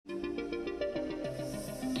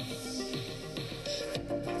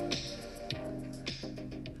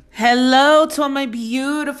Hello to all my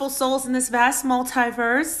beautiful souls in this vast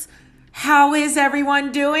multiverse. How is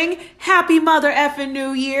everyone doing? Happy mother effing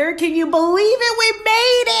new year. Can you believe it? We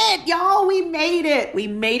made it, y'all. We made it. We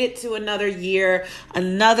made it to another year.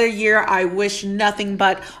 Another year I wish nothing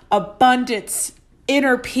but abundance,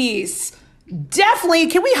 inner peace. Definitely,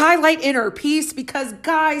 can we highlight inner peace? Because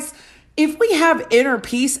guys, if we have inner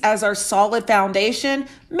peace as our solid foundation,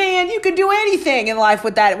 man, you can do anything in life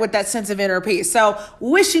with that sense of inner peace. So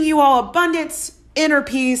wishing you all abundance, inner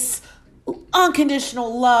peace,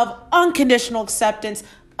 unconditional love, unconditional acceptance,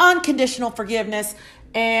 unconditional forgiveness,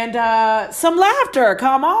 and some laughter.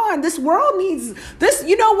 Come on. This world needs this.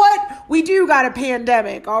 You know what? We do got a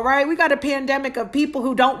pandemic, all right? We got a pandemic of people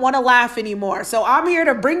who don't want to laugh anymore. So I'm here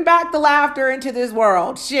to bring back the laughter into this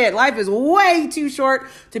world. Shit, life is way too short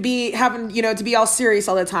to be having, to be all serious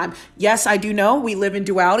all the time. Yes, I do know we live in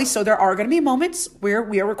duality, so there are going to be moments where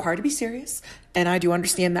we are required to be serious, and I do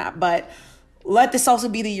understand that, but let this also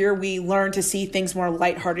be the year we learn to see things more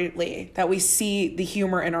lightheartedly, that we see the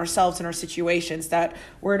humor in ourselves and our situations, that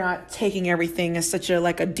we're not taking everything as such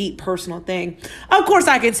a deep personal thing. Of course,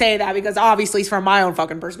 I can say that because obviously it's from my own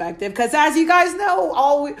fucking perspective. Because as you guys know,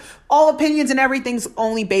 all opinions and everything's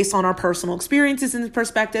only based on our personal experiences and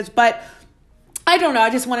perspectives. But I don't know.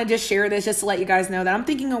 I just want to share this just to let you guys know that I'm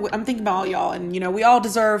thinking about all y'all, and we all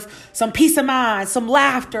deserve some peace of mind, some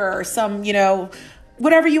laughter, some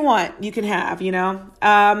whatever you want, you can have,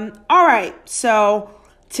 all right. So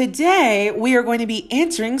today we are going to be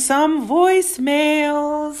answering some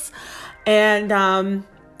voicemails and, and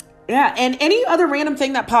any other random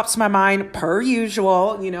thing that pops to my mind per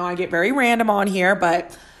usual. I get very random on here,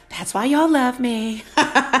 but that's why y'all love me.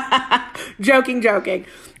 Joking.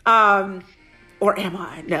 Or am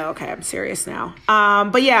I? No, okay, I'm serious now.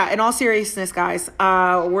 But yeah, in all seriousness, guys,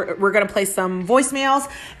 we're gonna play some voicemails.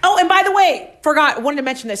 Oh, and by the way, wanted to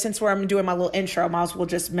mention this since I'm doing my little intro. Might as well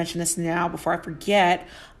just mention this now before I forget.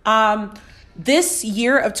 This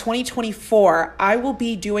year of 2024, I will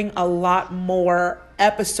be doing a lot more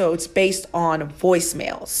episodes based on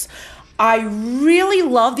voicemails. I really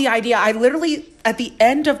love the idea. I literally, at the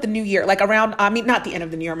end of the new year, not the end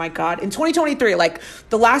of the new year, my God, in 2023,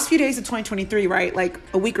 the last few days of 2023, right? Like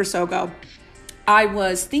a week or so ago, I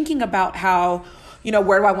was thinking about how,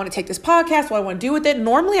 where do I want to take this podcast? What I want to do with it?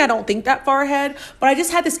 Normally, I don't think that far ahead, but I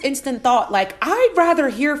just had this instant thought, I'd rather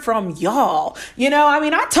hear from y'all.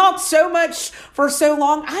 I talked so much for so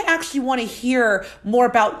long. I actually want to hear more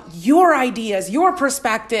about your ideas, your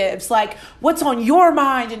perspectives, what's on your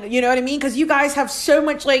mind. And you know what I mean? Because you guys have so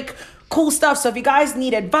much cool stuff. So if you guys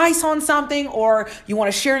need advice on something or you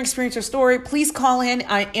want to share an experience or story, please call in.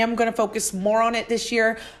 I am going to focus more on it this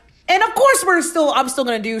year. And of course, I'm still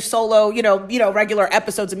going to do solo, regular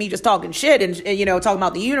episodes of me just talking shit and talking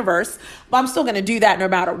about the universe. But I'm still going to do that no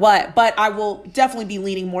matter what. But I will definitely be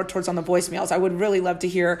leaning more towards on the voicemails. I would really love to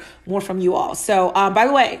hear more from you all. So, by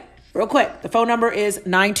the way, real quick, the phone number is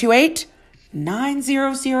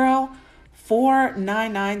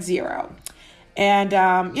 928-900-4990. And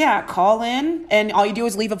call in, and all you do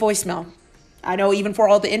is leave a voicemail. I know even for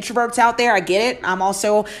all the introverts out there, I get it. I'm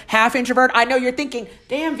also half introvert. I know you're thinking,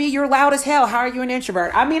 damn, V, you're loud as hell. How are you an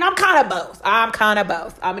introvert? I'm kind of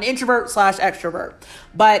both. I'm an introvert / extrovert.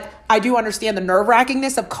 But I do understand the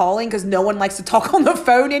nerve-wrackingness of calling because no one likes to talk on the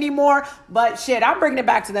phone anymore. But shit, I'm bringing it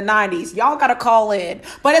back to the 90s. Y'all got to call in.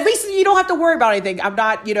 But at least you don't have to worry about anything. I'm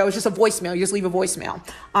not, it's just a voicemail. You just leave a voicemail.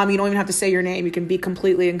 You don't even have to say your name. You can be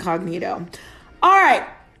completely incognito. All right.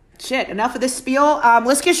 Shit, enough of this spiel.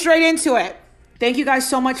 Let's get straight into it. Thank you guys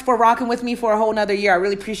so much for rocking with me for a whole nother year. I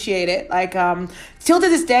really appreciate it. Till to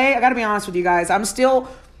this day, I gotta be honest with you guys. I'm still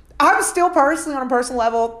personally on a personal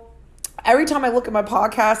level. Every time I look at my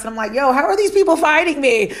podcast and I'm like, yo, how are these people finding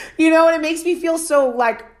me? And it makes me feel so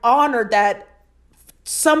honored that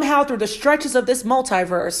somehow through the stretches of this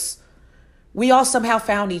multiverse, we all somehow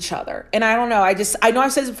found each other. And I don't know. I know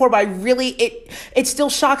I've said this before, but it still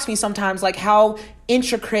shocks me sometimes, how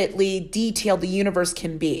intricately detailed the universe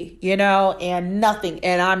can be, and nothing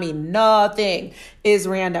is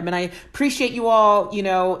random. And I appreciate you all,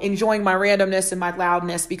 enjoying my randomness and my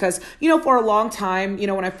loudness because, for a long time,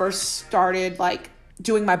 when I first started,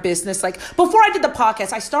 doing my business, before I did the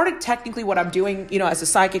podcast, I started technically what I'm doing, as a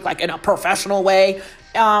psychic, in a professional way,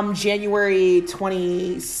 January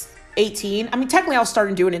 20 18. I mean, technically I was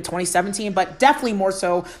starting doing it in 2017, but definitely more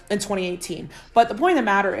so in 2018. But the point of the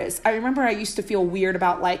matter is, I remember I used to feel weird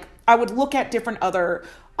about, like, I would look at different other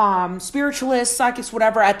spiritualists, psychics,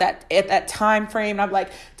 whatever at that time frame. And I'm like,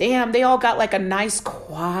 damn, they all got like a nice,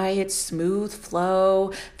 quiet, smooth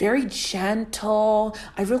flow, very gentle.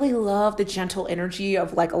 I really love the gentle energy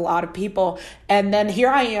of like a lot of people. And then here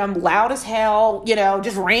I am, loud as hell,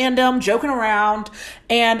 just random, joking around.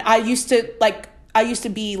 And I used to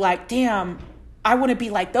be like, damn, I want to be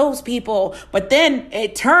like those people. But then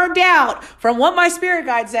it turned out, from what my spirit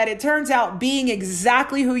guide said, it turns out being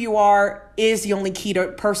exactly who you are is the only key to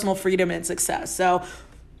personal freedom and success.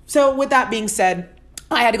 So with that being said,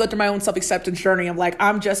 I had to go through my own self-acceptance journey of like,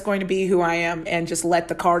 I'm just going to be who I am and just let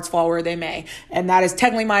the cards fall where they may. And that is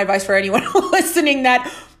technically my advice for anyone listening,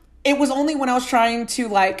 that it was only when I was trying to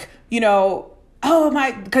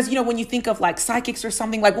because when you think of like psychics or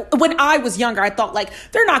something, like when I was younger, I thought like,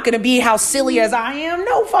 they're not going to be how silly as I am.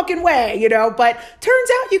 No fucking way, but turns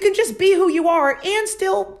out you can just be who you are and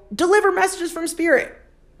still deliver messages from spirit.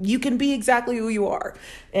 You can be exactly who you are.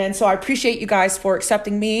 And so I appreciate you guys for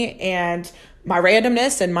accepting me and my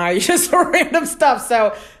randomness and my just random stuff.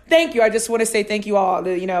 So thank you. I just want to say thank you all,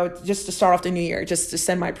 just to start off the new year, just to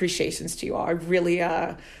send my appreciations to you all. I really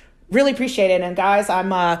appreciate it. And guys, I'm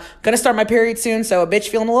going to start my period soon. So a bitch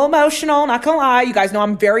feeling a little emotional, not gonna lie. You guys know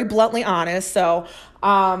I'm very bluntly honest. So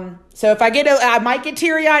if I might get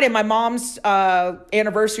teary eyed, and my mom's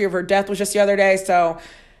anniversary of her death was just the other day. So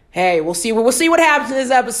hey, we'll see what happens in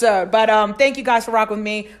this episode. But thank you guys for rocking with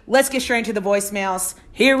me. Let's get straight into the voicemails.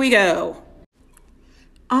 Here we go.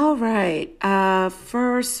 All right.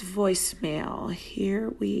 First voicemail. Here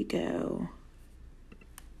we go.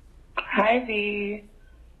 Hi, V.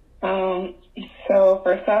 So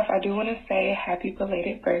first off, I do want to say happy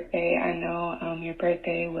belated birthday. I know your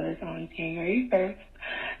birthday was on January 1st.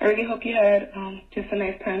 I really hope you had just a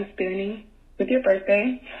nice time spending with your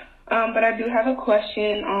birthday. But I do have a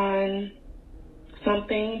question on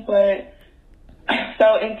something.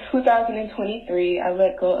 So in 2023, I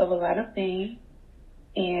let go of a lot of things,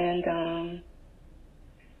 and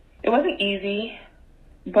it wasn't easy,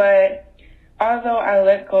 but although I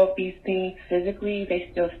let go of these things physically, they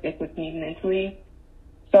still stick with me mentally.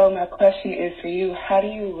 So my question is for you, how do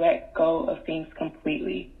you let go of things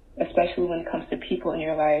completely, especially when it comes to people in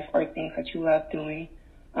your life or things that you love doing?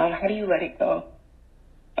 How do you let it go?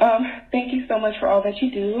 Thank you so much for all that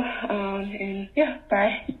you do. And yeah,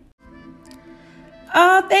 bye.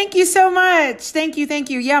 Oh, thank you so much. Thank you.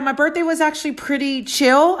 Yeah, my birthday was actually pretty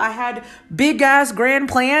chill. I had big ass grand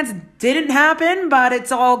plans. Didn't happen, but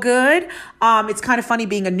it's all good. It's kind of funny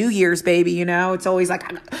being a New Year's baby, It's always like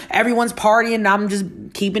everyone's partying and I'm just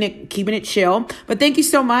keeping it chill. But thank you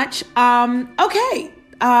so much. Okay.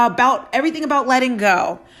 About everything about letting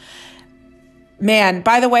go. Man,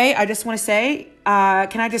 by the way, I just want to say,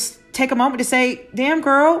 can I just take a moment to say, damn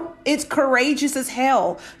girl, it's courageous as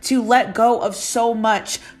hell to let go of so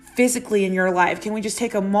much physically in your life. Can we just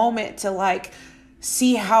take a moment to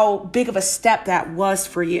see how big of a step that was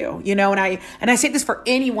for you? And I say this for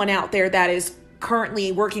anyone out there that is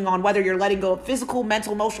currently working on whether you're letting go of physical,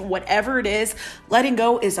 mental, emotional, whatever it is. Letting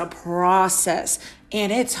go is a process.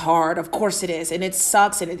 And it's hard. Of course it is. And it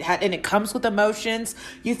sucks. And it comes with emotions.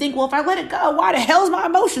 You think, well, if I let it go, why the hell is my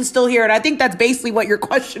emotion still here? And I think that's basically what your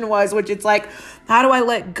question was, which it's like, how do I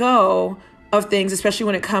let go of things, especially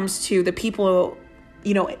when it comes to the people,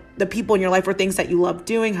 the people in your life or things that you love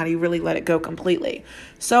doing? How do you really let it go completely?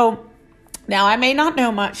 So now I may not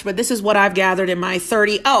know much, but this is what I've gathered in my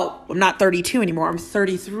I'm not 32 anymore. I'm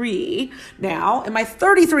 33 now. In my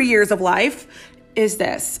 33 years of life is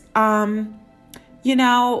this, when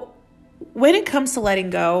it comes to letting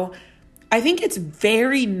go, I think it's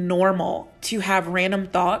very normal to have random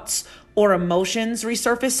thoughts or emotions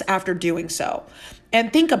resurface after doing so.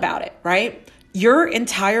 And think about it, right? Your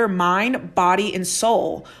entire mind, body, and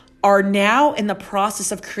soul are now in the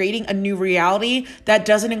process of creating a new reality that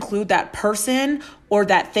doesn't include that person or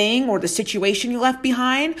that thing or the situation you left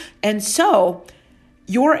behind. And so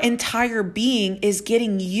your entire being is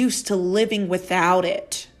getting used to living without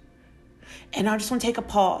it. And I just want to take a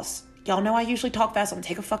pause. Y'all know I usually talk fast. I'm going to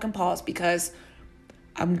take a fucking pause because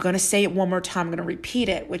I'm going to say it one more time. I'm going to repeat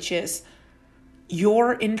it, which is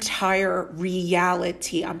your entire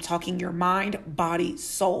reality. I'm talking your mind, body,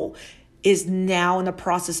 soul is now in the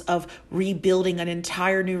process of rebuilding an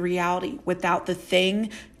entire new reality without the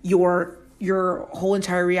thing your whole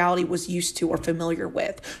entire reality was used to or familiar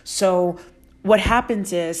with. So what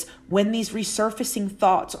happens is when these resurfacing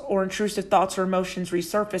thoughts or intrusive thoughts or emotions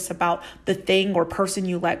resurface about the thing or person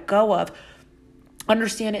you let go of,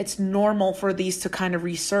 understand it's normal for these to kind of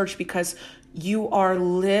resurge because you are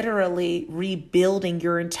literally rebuilding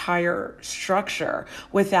your entire structure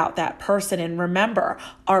without that person. And remember,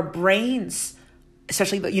 our brains,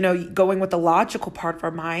 especially, going with the logical part of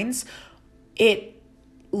our minds, it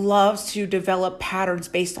loves to develop patterns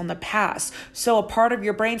based on the past. So a part of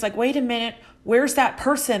your brain's like, wait a minute, where's that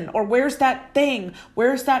person? Or where's that thing?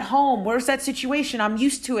 Where's that home? Where's that situation? I'm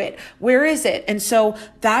used to it. Where is it? And so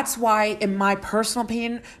that's why, in my personal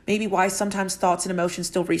opinion, maybe why sometimes thoughts and emotions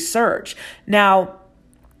still resurge. Now,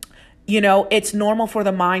 it's normal for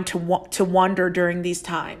the mind to wander during these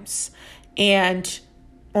times, and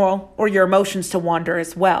or your emotions to wander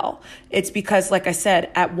as well. It's because, like I said,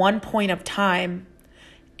 at one point of time,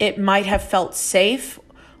 it might have felt safe,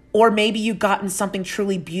 or maybe you gotten something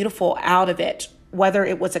truly beautiful out of it, whether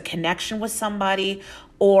it was a connection with somebody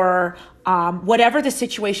or whatever the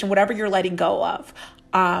situation, whatever you're letting go of.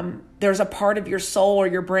 There's a part of your soul or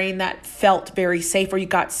your brain that felt very safe, or you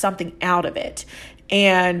got something out of it.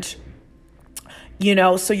 And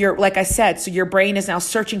so like I said, so your brain is now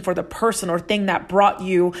searching for the person or thing that brought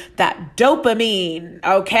you that dopamine,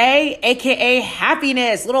 okay? AKA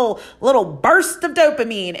happiness, little burst of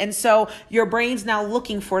dopamine. And so your brain's now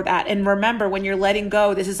looking for that. And remember, when you're letting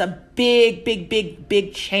go, this is a big, big, big,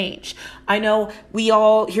 big change. I know we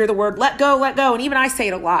all hear the word let go. And even I say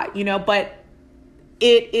it a lot, but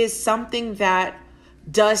it is something that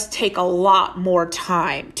does take a lot more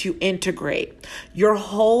time to integrate. Your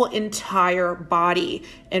whole entire body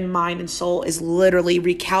and mind and soul is literally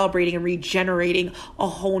recalibrating and regenerating a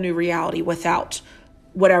whole new reality without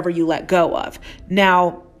whatever you let go of.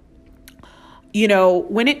 Now,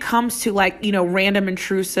 when it comes to random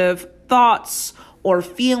intrusive thoughts or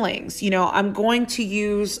feelings, I'm going to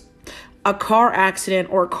use a car accident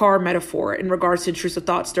or a car metaphor in regards to intrusive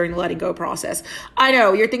thoughts during the letting go process. I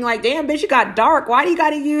know you're thinking like, damn, bitch, you got dark. Why do you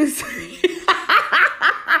got to use a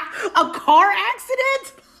car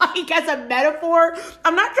accident as a metaphor?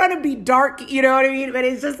 I'm not trying to be dark, you know what I mean? But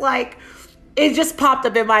it's just like, it just popped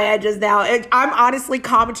up in my head just now. I'm honestly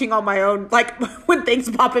commenting on my own. Like when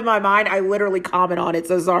things pop in my mind, I literally comment on it.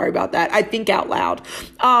 So sorry about that. I think out loud.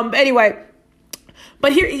 Anyway.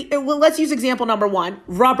 But here, let's use example number one,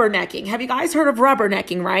 rubbernecking. Have you guys heard of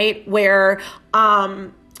rubbernecking, right? Where,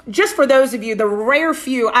 just for those of you, the rare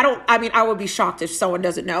few, I would be shocked if someone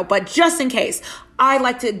doesn't know, but just in case, I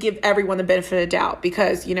like to give everyone the benefit of the doubt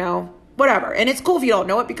because, whatever. And it's cool if you don't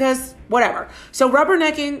know it because whatever. So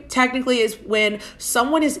rubbernecking technically is when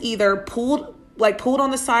someone is either pulled on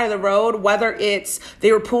the side of the road, whether it's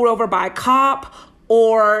they were pulled over by a cop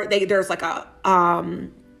or there's like a,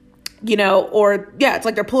 it's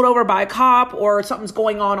like they're pulled over by a cop or something's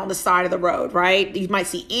going on the side of the road, right? You might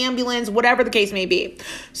see ambulance, whatever the case may be.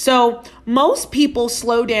 So most people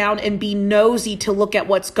slow down and be nosy to look at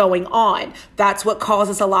what's going on. That's what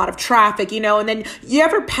causes a lot of traffic, and then you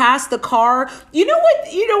ever pass the car, you know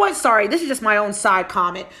what? Sorry, this is just my own side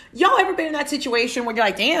comment. Y'all ever been in that situation where you're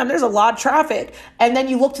like, damn, there's a lot of traffic. And then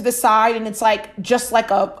you look to the side and it's like, just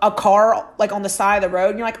like a car, like on the side of the road.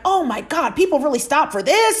 And you're like, oh my God, people really stop for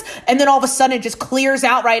this. And then all of a sudden it just clears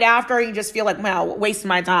out right after and you just feel like, wow, wasting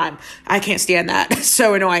my time. I can't stand that. It's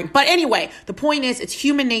so annoying. But anyway, the point is it's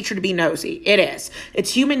human nature to be nosy. It is.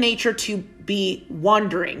 It's human nature to be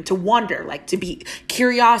wondering, to wonder, like to be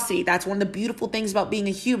curiosity. That's one of the beautiful things about being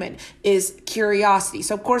a human is curiosity.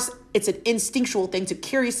 So of course it's an instinctual thing to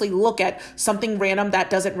curiously look at something random that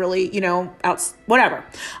doesn't really, whatever.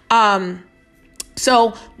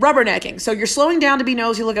 So rubbernecking. So you're slowing down to be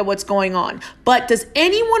nosy, look at what's going on. But does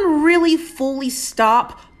anyone really fully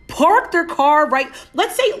stop, park their car, right?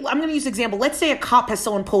 Let's say, I'm going to use an example. Let's say a cop has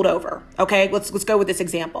someone pulled over. Okay, let's go with this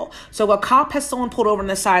example. So a cop has someone pulled over on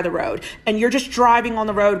the side of the road and you're just driving on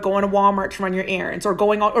the road, going to Walmart to run your errands or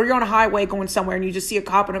you're on a highway going somewhere and you just see a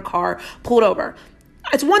cop in a car pulled over.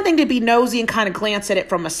 It's one thing to be nosy and kind of glance at it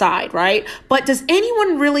from a side, right? But does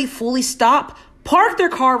anyone really fully stop, park their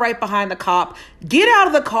car right behind the cop, get out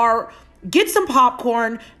of the car, get some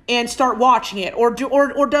popcorn and start watching it? Or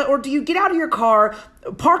do you get out of your car,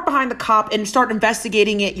 park behind the cop and start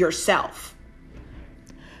investigating it yourself?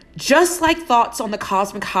 Just like thoughts on the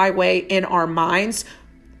cosmic highway in our minds,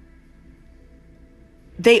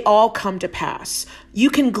 they all come to pass. You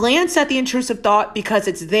can glance at the intrusive thought because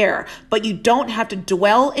it's there, but you don't have to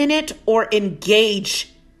dwell in it or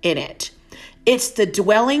engage in it. It's the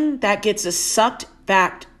dwelling that gets us sucked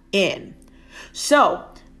back in. So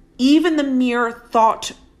even the mere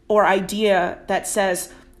thought or idea that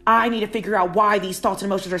says, I need to figure out why these thoughts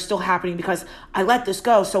and emotions are still happening because I let this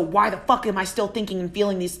go. So why the fuck am I still thinking and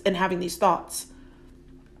feeling these and having these thoughts?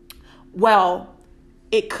 Well,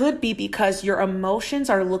 it could be because your emotions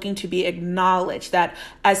are looking to be acknowledged, that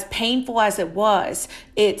as painful as it was,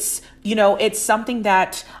 it's, it's something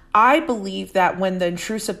that I believe that when the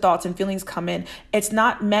intrusive thoughts and feelings come in, it's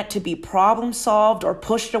not meant to be problem solved or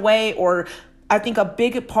pushed away. Or I think a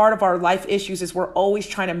big part of our life issues is we're always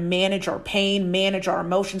trying to manage our pain, manage our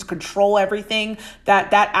emotions, control everything.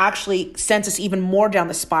 That actually sends us even more down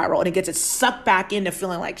the spiral, and it gets us sucked back into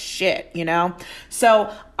feeling like shit,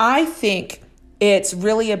 So I think it's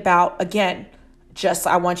really about, again,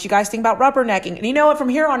 I want you guys to think about rubbernecking. And you know what? From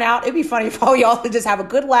here on out, it'd be funny if all y'all could just have a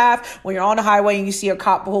good laugh when you're on the highway and you see a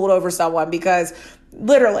cop pulled over someone, because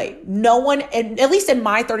literally no one, and at least in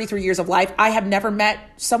my 33 years of life, I have never met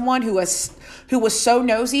someone who was so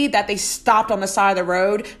nosy that they stopped on the side of the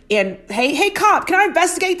road and, hey, cop, can I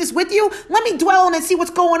investigate this with you? Let me dwell on it and see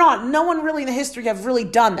what's going on. No one really in the history have really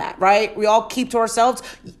done that, right? We all keep to ourselves.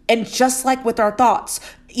 And just like with our thoughts,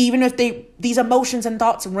 even if these emotions and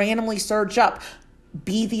thoughts randomly surge up,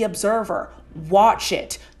 be the observer. Watch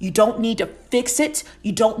it. You don't need to fix it.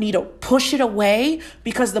 You don't need to push it away,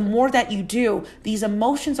 because the more that you do, these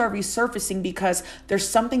emotions are resurfacing because there's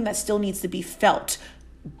something that still needs to be felt.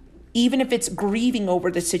 Even if it's grieving over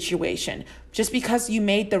the situation, just because you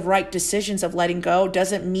made the right decisions of letting go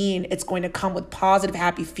doesn't mean it's going to come with positive,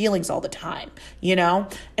 happy feelings all the time,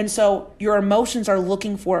 And so your emotions are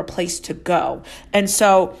looking for a place to go. And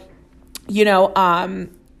so, and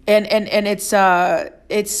it's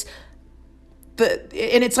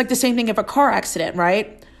like the same thing of a car accident,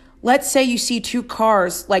 right? Let's say you see two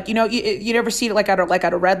cars, like, you never see it like at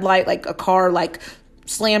a red light, like a car like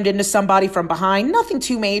slammed into somebody from behind, nothing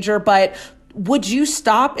too major, but would you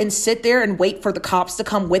stop and sit there and wait for the cops to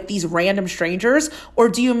come with these random strangers? Or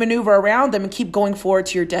do you maneuver around them and keep going forward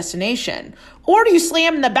to your destination? Or do you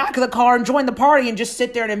slam in the back of the car and join the party and just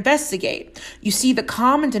sit there and investigate? You see, the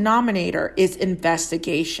common denominator is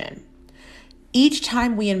investigation. Each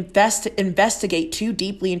time we investigate too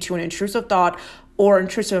deeply into an intrusive thought or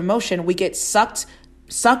intrusive emotion, we get sucked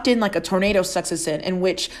in like a tornado sucks us in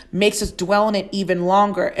which makes us dwell on it even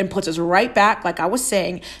longer and puts us right back, like I was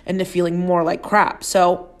saying, into feeling more like crap.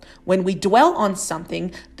 So when we dwell on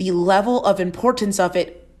something, the level of importance of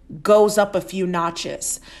it goes up a few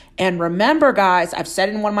notches. And remember, guys, I've said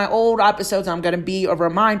in one of my old episodes, I'm going to be a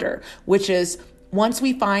reminder, which is once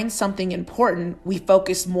we find something important, we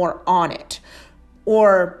focus more on it.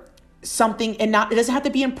 Or something, and it doesn't have to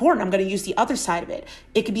be important. I'm going to use the other side of it.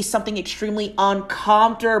 It could be something extremely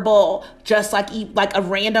uncomfortable, just like a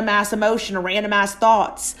random ass emotion or random ass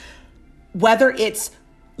thoughts. Whether it's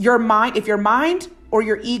your mind, if your mind or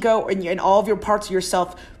your ego and all of your parts of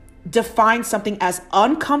yourself define something as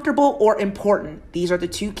uncomfortable or important. These are the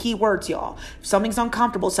two key words, y'all. If something's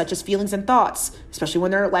uncomfortable, such as feelings and thoughts, especially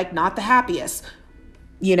when they're like not the happiest,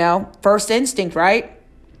 first instinct, right,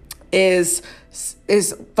 is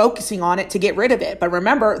focusing on it to get rid of it. But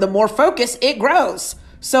remember, the more focus, it grows.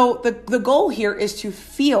 So the goal here is to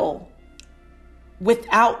feel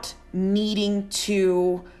without needing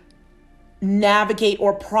to navigate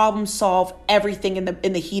or problem solve everything in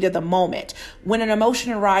the heat of the moment. When an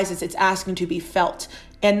emotion arises, it's asking to be felt,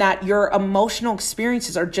 and that your emotional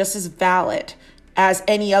experiences are just as valid as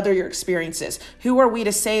any other your experiences. Who are we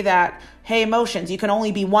to say that, hey, emotions, you can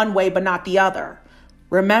only be one way but not the other?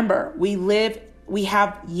 Remember, we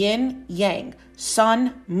have yin, yang,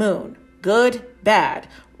 sun, moon, good, bad,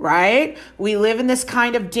 right? We live in this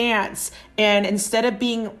kind of dance. And instead of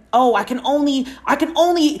being, I can only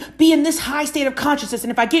be in this high state of consciousness,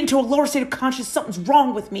 and if I get into a lower state of consciousness, something's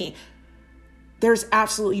wrong with me. There's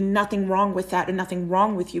absolutely nothing wrong with that and nothing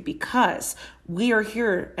wrong with you, because we are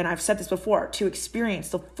here, and I've said this before, to experience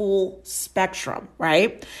the full spectrum,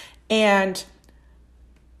 right? And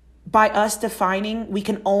by us defining we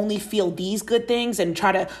can only feel these good things and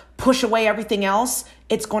try to push away everything else,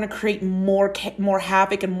 it's going to create more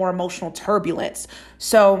havoc and more emotional turbulence.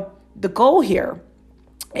 So the goal here,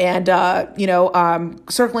 and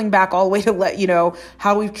circling back all the way to let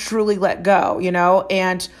how we truly let go,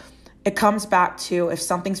 and it comes back to, if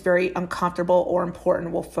something's very uncomfortable or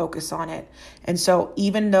important, we'll focus on it. And so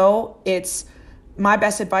even though my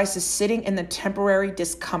best advice is sitting in the temporary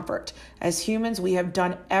discomfort. As humans, we have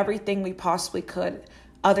done everything we possibly could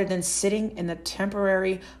other than sitting in the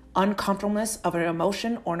temporary uncomfortableness of an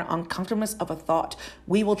emotion or an uncomfortableness of a thought.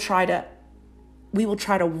 We will try to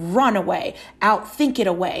run away, outthink it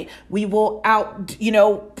away. We will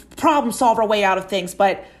problem solve our way out of things.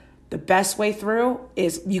 But the best way through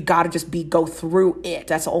is you got to just go through it.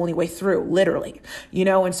 That's the only way through, literally.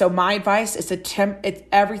 And so my advice is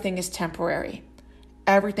everything is temporary.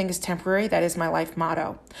 everything is temporary. That is my life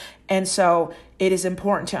motto. And so it is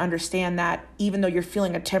important to understand that even though you're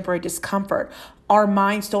feeling a temporary discomfort, our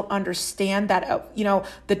minds don't understand that,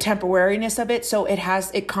 the temporariness of it. So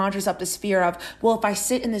it conjures up this fear of, well, if I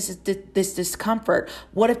sit in this discomfort,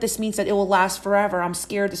 what if this means that it will last forever? I'm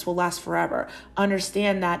scared this will last forever.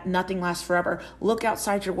 Understand that nothing lasts forever. Look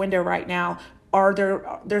outside your window right now.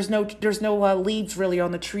 There's no leaves really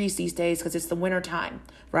on the trees these days because it's the winter time,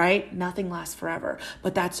 right? Nothing lasts forever,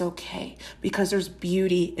 but that's okay because there's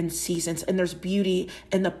beauty in seasons and there's beauty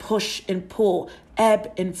in the push and pull,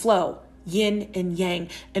 ebb and flow, yin and yang.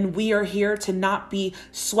 And we are here to not be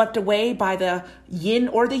swept away by the yin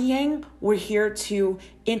or the yang. We're here to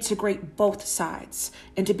integrate both sides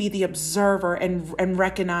and to be the observer and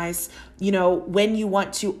recognize, when you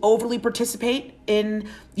want to overly participate in,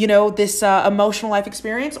 this emotional life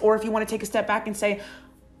experience, or if you want to take a step back and say,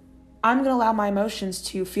 I'm going to allow my emotions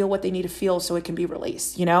to feel what they need to feel so it can be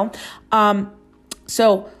released,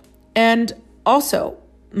 and also,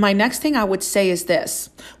 my next thing I would say is this.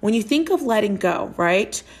 When you think of letting go,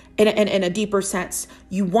 right, in a deeper sense,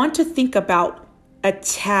 you want to think about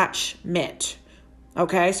attachment.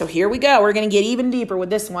 Okay, so here we go. We're going to get even deeper with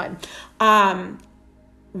this one.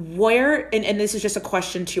 Where, and this is just a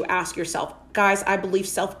question to ask yourself. Guys, I believe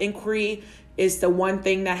self-inquiry is the one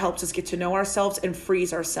thing that helps us get to know ourselves and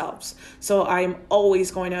frees ourselves. So I'm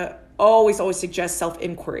always going to always suggest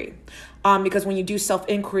self-inquiry. Because when you do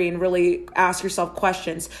self-inquiry and really ask yourself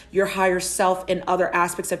questions, your higher self and other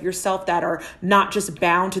aspects of yourself that are not just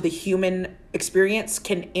bound to the human experience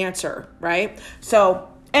can answer, right? So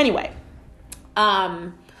anyway,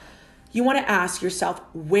 you want to ask yourself,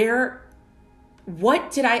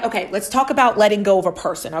 let's talk about letting go of a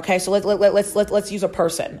person. Okay. So let's use a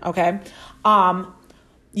person. Okay.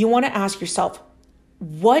 You want to ask yourself,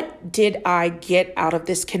 what did I get out of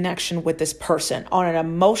this connection with this person on an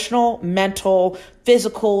emotional, mental,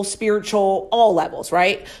 physical, spiritual, all levels,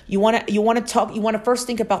 right? You want to first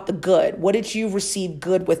think about the good. What did you receive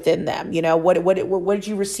good within them? What did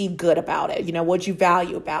you receive good about it? What did you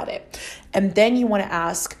value about it? And then you want to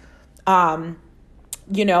ask, or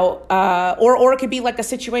it could be like a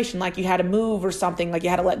situation, like you had to move or something, like you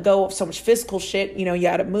had to let go of so much physical shit, you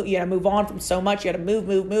had to move on from so much, you had to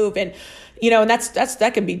move. And, and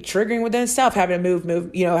that can be triggering within itself, having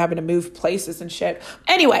to move places and shit.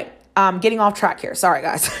 Anyway, getting off track here. Sorry,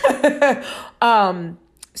 guys.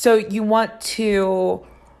 So you want to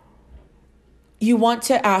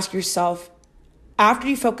ask yourself, after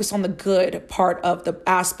you focus on the good part of the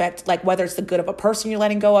aspect, like whether it's the good of a person you're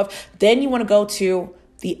letting go of, then you want to go to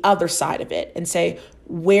the other side of it and say,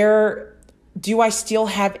 where do I still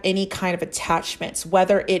have any kind of attachments?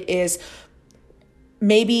 Whether it is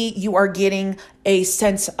maybe you are getting a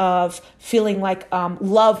sense of feeling like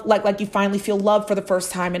love, like you finally feel love for the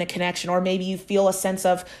first time in a connection, or maybe you feel a sense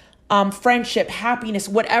of friendship, happiness,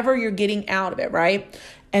 whatever you're getting out of it, right?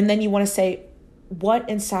 And then you want to say, what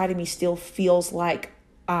inside of me still feels like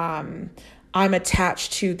I'm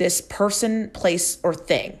attached to this person, place, or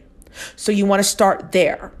thing. So you want to start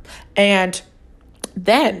there. And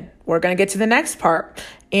then we're going to get to the next part.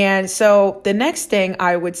 And so the next thing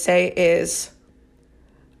I would say is,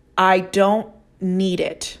 I don't need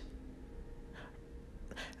it.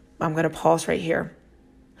 I'm going to pause right here.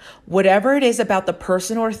 Whatever it is about the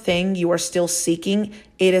person or thing you are still seeking,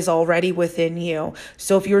 it is already within you.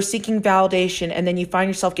 So if you're seeking validation and then you find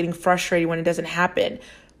yourself getting frustrated when it doesn't happen,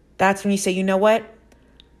 that's when you say, you know what?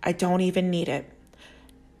 I don't even need it.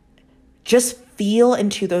 Just feel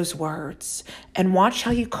into those words and watch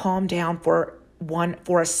how you calm down for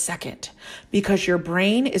a second, because your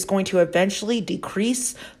brain is going to eventually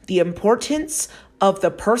decrease the importance of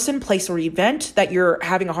the person, place, or event that you're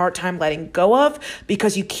having a hard time letting go of,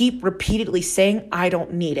 because you keep repeatedly saying, I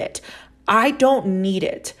don't need it. I don't need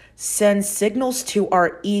it sends signals to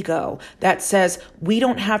our ego that says we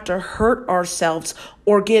don't have to hurt ourselves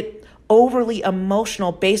or get overly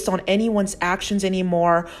emotional based on anyone's actions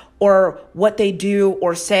anymore, or what they do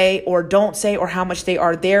or say or don't say, or how much they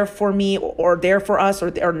are there for me or there for us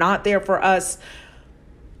or they're not there for us.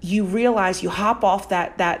 You realize you hop off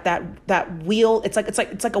that wheel. It's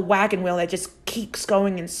like a wagon wheel that just keeps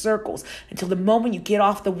going in circles until the moment you get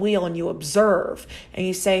off the wheel and you observe and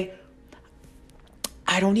you say,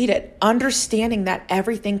 I don't need it. Understanding that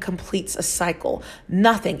everything completes a cycle.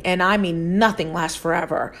 Nothing, and I mean nothing, lasts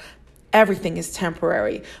forever. Everything is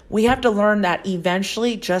temporary. We have to learn that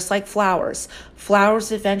eventually, just like flowers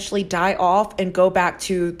eventually die off and go back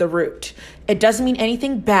to the root. It doesn't mean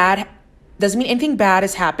anything bad Doesn't mean anything bad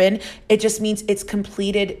has happened. It just means it's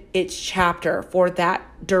completed its chapter for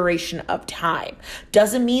that duration of time.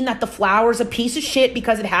 Doesn't mean that the flower's a piece of shit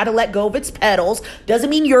because it had to let go of its petals. Doesn't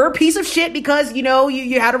mean you're a piece of shit because,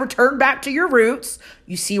 you had to return back to your roots.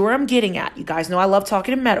 You see where I'm getting at. You guys know I love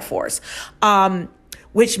talking in metaphors.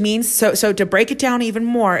 Which means, so to break it down even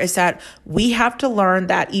more, is that we have to learn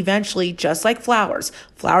that eventually, just like flowers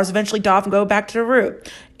eventually die off and go back to the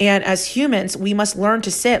root. And as humans, we must learn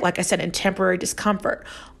to sit, like I said, in temporary discomfort.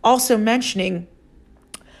 Also mentioning,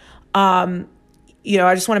 I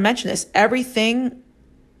just want to mention this, everything,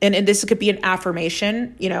 and this could be an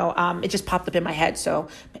affirmation, it just popped up in my head. So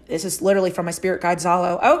this is literally from my spirit guide,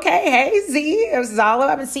 Zalo. Okay. Hey, Z, Zalo. I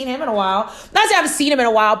haven't seen him in a while. Not that I haven't seen him in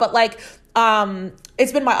a while, but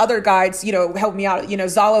it's been my other guides, help me out.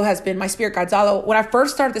 Zalo has been my spirit guide. Zalo, when I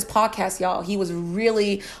first started this podcast, y'all, he was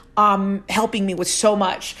really helping me with so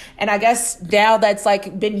much. And I guess now that's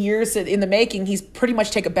been years in the making, he's pretty much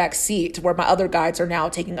take a back seat where my other guides are now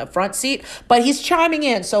taking a front seat, but he's chiming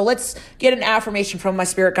in. So let's get an affirmation from my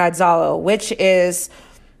spirit guide, Zalo, which is,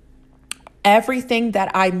 everything that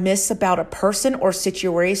I miss about a person or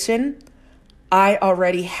situation, I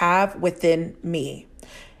already have within me.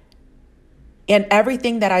 And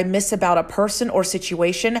everything that I miss about a person or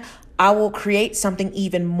situation, I will create something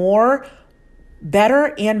even more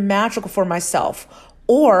better and magical for myself,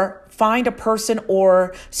 or find a person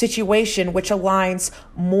or situation which aligns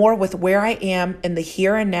more with where I am in the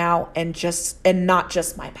here and now, and not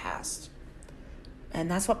just my past. And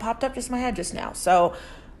that's what popped up just in my head just now. So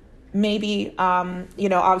maybe,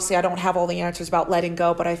 obviously I don't have all the answers about letting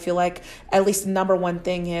go, but I feel like at least the number one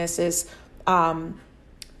thing is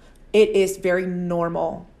it is very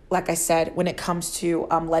normal, like I said, when it comes to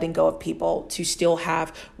letting go of people, to still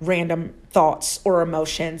have random thoughts or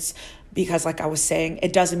emotions, because like I was saying,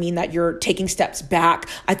 it doesn't mean that you're taking steps back.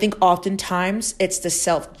 I think oftentimes it's the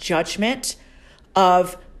self-judgment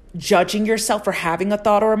of judging yourself for having a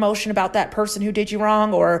thought or emotion about that person who did you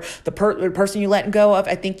wrong, or the person you let go of.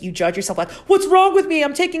 I think you judge yourself like, what's wrong with me?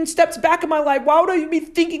 I'm taking steps back in my life. Why would I be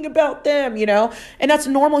thinking about them? And that's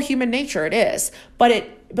normal human nature. It is.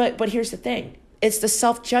 But here's the thing. It's the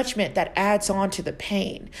self-judgment that adds on to the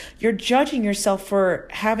pain. You're judging yourself for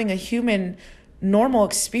having a human normal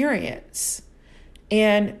experience.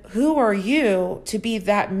 And who are you to be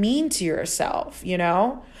that mean to yourself,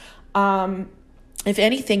 If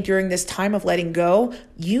anything, during this time of letting go,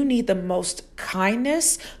 you need the most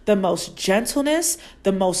kindness, the most gentleness,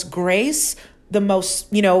 the most grace, the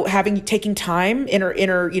most, taking time,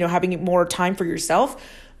 having more time for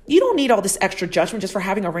yourself. You don't need all this extra judgment just for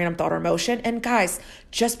having a random thought or emotion. And guys,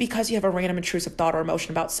 just because you have a random intrusive thought or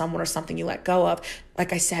emotion about someone or something you let go of,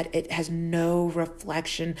 like I said, it has no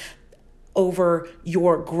reflection over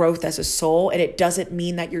your growth as a soul. And it doesn't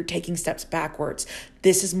mean that you're taking steps backwards.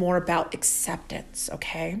 This is more about acceptance,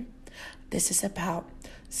 okay? This is about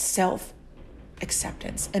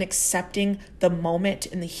self-acceptance and accepting the moment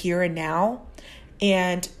in the here and now,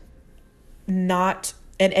 and not,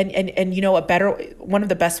 one of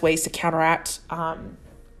the best ways to counteract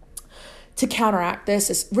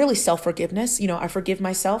this is really self-forgiveness. I forgive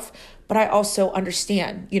myself, but I also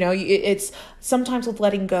understand, it's sometimes with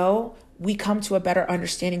letting go, we come to a better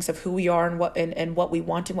understandings of who we are and what we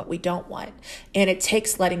want and what we don't want. And it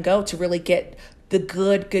takes letting go to really get the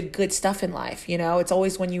good stuff in life. It's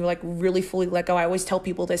always when you really fully let go. I always tell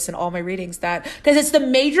people this in all my readings, that because it's the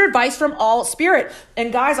major advice from all spirit.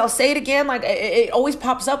 And guys, I'll say it again, it always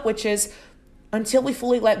pops up, which is, until we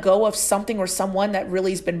fully let go of something or someone that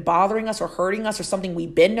really has been bothering us or hurting us, or something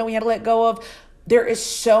we've been knowing we had to let go of, there is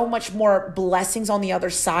so much more blessings on the other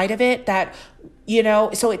side of it that,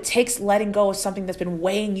 so it takes letting go of something that's been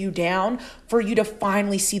weighing you down for you to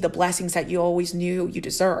finally see the blessings that you always knew you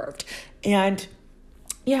deserved. And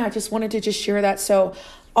yeah, I just wanted to share that. So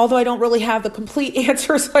although I don't really have the complete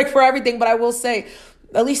answers for everything, but I will say,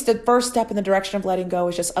 at least the first step in the direction of letting go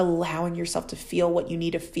is just allowing yourself to feel what you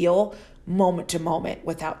need to feel moment to moment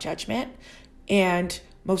without judgment. And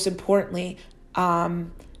most importantly,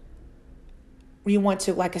 we want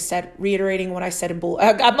to, like I said, reiterating what I said I'm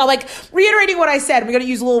reiterating what I said. I'm going to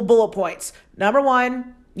use little bullet points. Number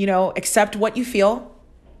one, accept what you feel.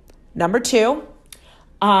 Number two,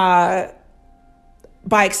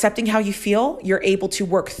 by accepting how you feel, you're able to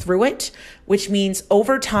work through it, which means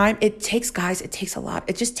over time, it takes a lot.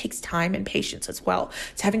 It just takes time and patience as well.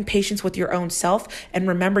 It's having patience with your own self. And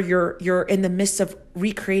remember, you're in the midst of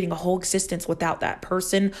recreating a whole existence without that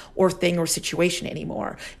person or thing or situation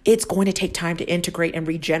anymore. It's going to take time to integrate and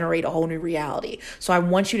regenerate a whole new reality. So I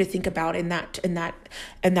want you to think about in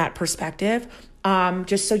that perspective.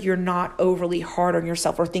 just so you're not overly hard on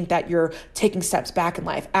yourself or think that you're taking steps back in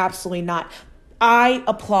life. Absolutely not. I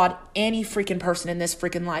applaud any freaking person in this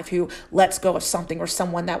freaking life who lets go of something or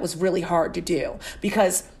someone that was really hard to do,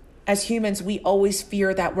 because as humans, we always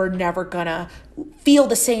fear that we're never gonna feel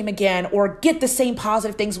the same again or get the same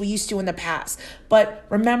positive things we used to in the past. But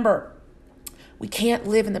remember, we can't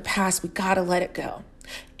live in the past. We gotta let it go.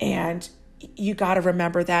 And you got to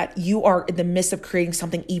remember that you are in the midst of creating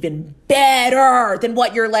something even better than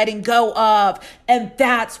what you're letting go of. And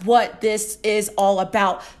that's what this is all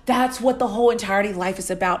about. That's what the whole entirety life is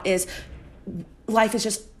about. Is life is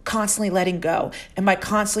just constantly letting go. And by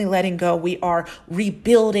constantly letting go, we are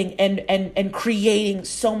rebuilding and creating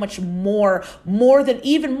so much more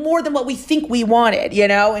than what we think we wanted,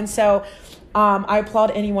 And so I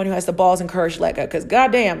applaud anyone who has the balls and courage to let go, because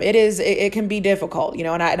goddamn, it can be difficult,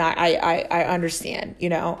 and I understand,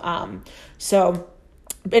 so,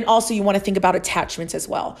 and also you want to think about attachments as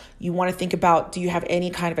well. You want to think about, do you have any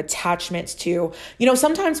kind of attachments to,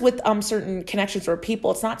 sometimes with certain connections or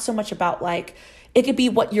people, it's not so much about like, it could be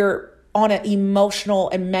what you're on an emotional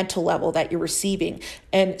and mental level that you're receiving.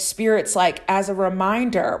 And Spirit's like, as a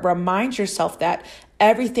reminder, remind yourself that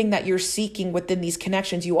everything that you're seeking within these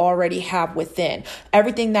connections, you already have within.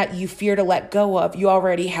 Everything that you fear to let go of, you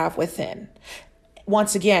already have within.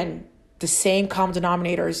 Once again, the same common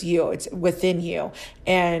denominator as you. It's within you.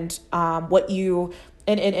 And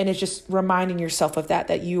and it's just reminding yourself of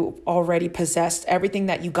that you already possessed everything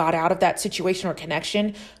that you got out of that situation or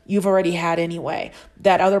connection. You've already had anyway.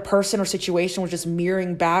 That other person or situation was just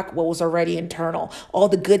mirroring back what was already internal. All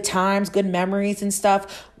the good times, good memories and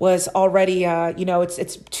stuff was already,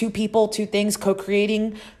 it's two people, two things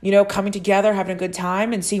co-creating, coming together, having a good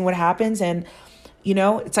time and seeing what happens. And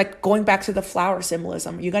it's like going back to the flower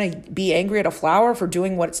symbolism. You're going to be angry at a flower for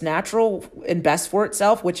doing what's natural and best for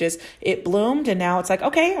itself, which is it bloomed. And now it's like,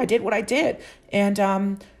 okay, I did what I did. And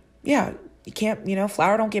you can't,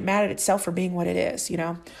 flower don't get mad at itself for being what it is,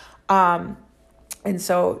 And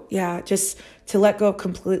so, just to let go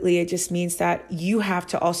completely, it just means that you have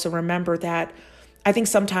to also remember that I think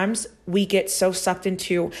sometimes we get so sucked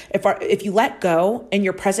into, if you let go and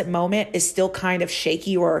your present moment is still kind of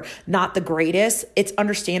shaky or not the greatest, it's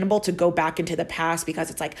understandable to go back into the past,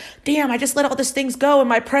 because it's like, damn, I just let all these things go and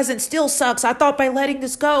my present still sucks. I thought by letting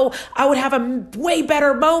this go, I would have a way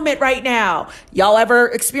better moment right now. Y'all ever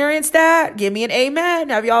experienced that? Give me an amen.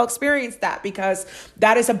 Have y'all experienced that? Because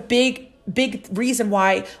that is a big reason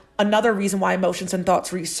why. Another reason why emotions and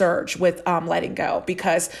thoughts resurge with letting go,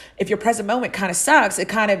 because if your present moment kind of sucks, it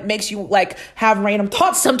kind of makes you like have random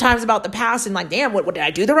thoughts sometimes about the past and like, damn, what did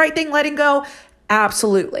I do the right thing letting go?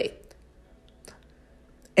 Absolutely.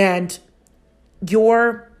 And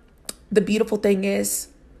the beautiful thing is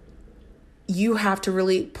you have to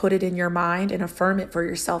really put it in your mind and affirm it for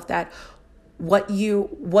yourself that what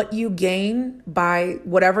you gain by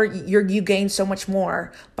whatever you gain so much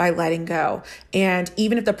more by letting go. And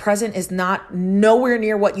even if the present is not nowhere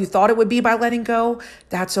near what you thought it would be by letting go,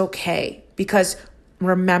 that's okay. Because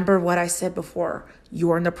remember what I said before,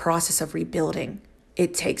 you're in the process of rebuilding.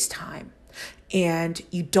 It takes time. And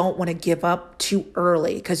you don't want to give up too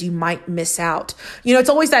early because you might miss out. It's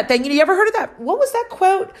always that thing. You ever heard of that? What was that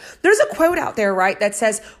quote? There's a quote out there, right? That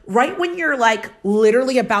says, right when you're like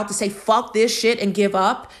literally about to say, fuck this shit and give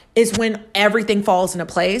up is when everything falls into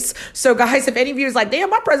place. So guys, if any of you is like, damn,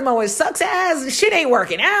 my present moment sucks ass, shit ain't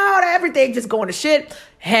working out, everything just going to shit.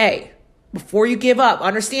 Hey, before you give up,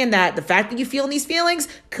 understand that the fact that you feeling these feelings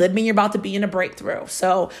could mean you're about to be in a breakthrough.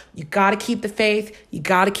 So you got to keep the faith. You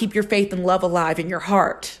got to keep your faith and love alive in your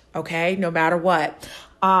heart. Okay. No matter what.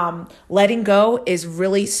 Letting go is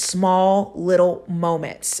really small little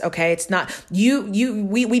moments. Okay. It's not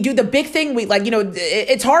we do the big thing.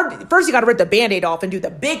 It's hard. First, you got to rip the Band-Aid off and do the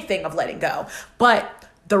big thing of letting go. But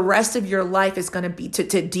the rest of your life is going to be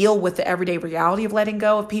to deal with the everyday reality of letting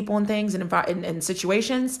go of people and things and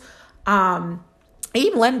situations.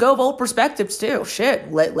 Even letting go of old perspectives too.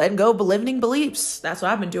 Shit, letting go of limiting beliefs. That's what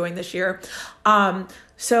I've been doing this year.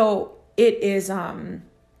 So it is, shit.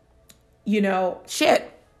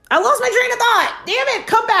 I lost my train of thought. Damn it,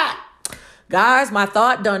 come back. Guys, my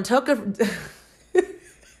thought done took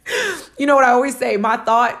you know what I always say? My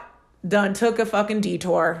thought done took a fucking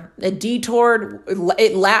detour. It detoured,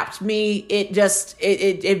 it lapped me.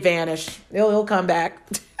 It vanished. It'll come back.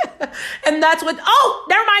 And that's what,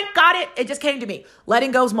 never mind. Got it. It just came to me.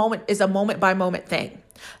 Letting go's moment is a moment by moment thing.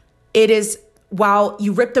 It is, while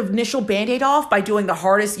you rip the initial Band-Aid off by doing the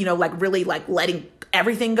hardest, really letting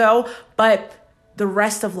everything go. But the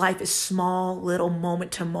rest of life is small, little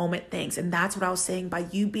moment to moment things. And that's what I was saying by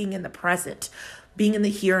you being in the present. being in the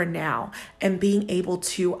here and now, and being able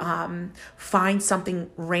to find something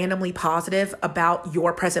randomly positive about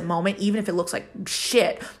your present moment, even if it looks like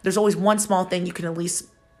shit. There's always one small thing you can at least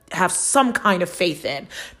have some kind of faith in.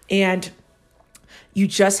 And you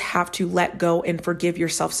just have to let go and forgive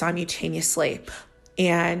yourself simultaneously.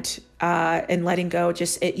 And letting go,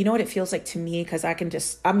 you know what it feels like to me, because I'm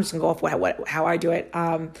just gonna go off how I do it.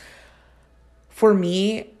 For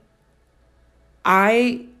me,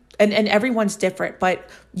 and everyone's different, but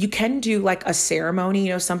you can do like a ceremony.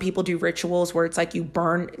 You know, some people do rituals where it's like you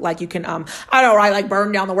burn, like you can, I don't know, right? Like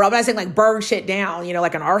burn down the world, but I'm saying like burn shit down, you know,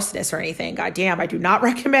 like an arsonist or anything. God damn, I do not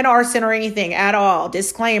recommend arson or anything at all.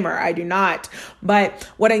 Disclaimer, I do not. But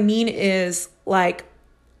what I mean is like,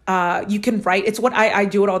 you can write, it's what I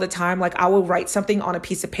do it all the time. Like I will write something on a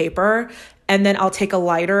piece of paper, and then I'll take a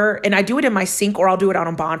lighter, and I do it in my sink, or I'll do it on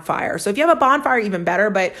a bonfire. So if you have a bonfire, even better,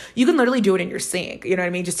 but you can literally do it in your sink. You know what I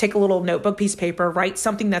mean? Just take a little notebook, piece of paper, write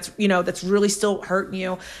something that's, you know, that's really still hurting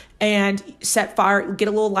you, and set fire, get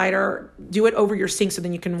a little lighter, do it over your sink. So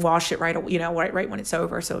then you can wash it right when it's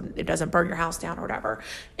over. So it doesn't burn your house down or whatever.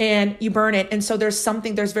 And you burn it. And so there's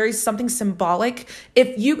something symbolic.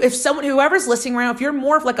 Whoever's listening right now, if you're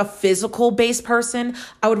more of like a physical based person,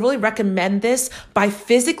 I would really recommend this. By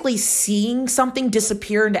physically seeing something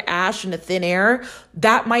disappear into ash, into thin air,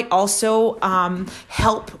 that might also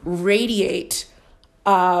help radiate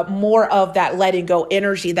more of that letting go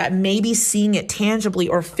energy, that maybe seeing it tangibly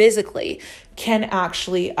or physically can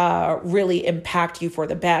actually really impact you for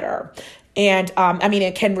the better. And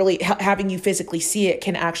it can really, having you physically see it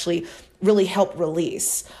can actually really help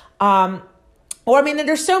release.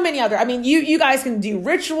 There's so many other, you guys can do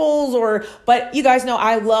rituals but you guys know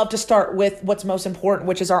I love to start with what's most important,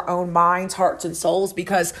 which is our own minds, hearts, and souls,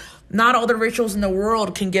 because not all the rituals in the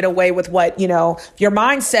world can get away with what, your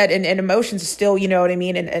mindset and emotions is still, you know what I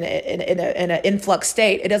mean, in an influx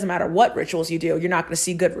state. It doesn't matter what rituals you do, you're not going to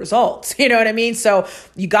see good results. You know what I mean? So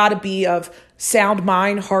you got to be of sound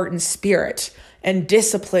mind, heart, and spirit, and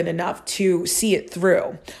disciplined enough to see it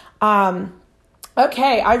through.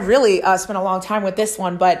 Okay, I really spent a long time with this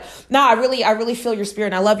one, but no, I really feel your spirit,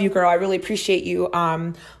 and I love you, girl. I really appreciate you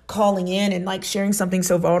calling in and like sharing something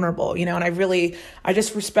so vulnerable, and I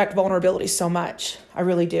just respect vulnerability so much. I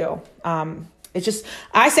really do. It's just,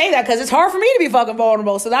 I say that because it's hard for me to be fucking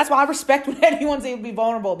vulnerable. So that's why I respect when anyone's able to be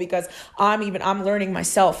vulnerable, because I'm learning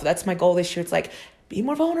myself. That's my goal this year. It's like, be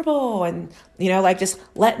more vulnerable, and, just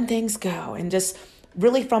letting things go, and just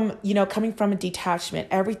really coming from a detachment.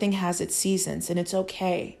 Everything has its seasons, and it's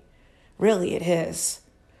okay. Really, it is.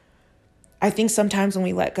 I think sometimes when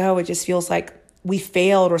we let go, it just feels like we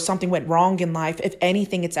failed or something went wrong in life. If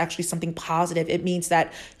anything, it's actually something positive. It means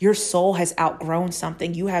that your soul has outgrown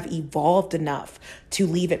something. You have evolved enough to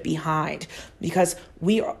leave it behind, because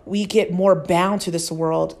we get more bound to this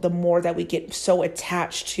world the more that we get so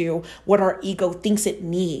attached to what our ego thinks it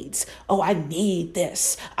needs. Oh, I need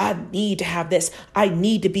this. I need to have this. I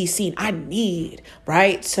need to be seen.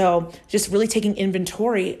 Right? So just really take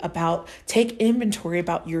inventory about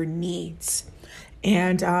your needs,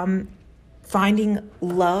 and finding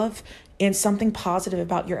love and something positive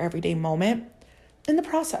about your everyday moment in the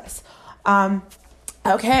process.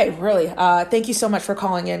 Okay, really. Thank you so much for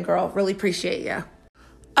calling in, girl. Really appreciate you.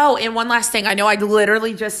 Oh, and one last thing. I know I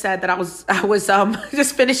literally just said that I was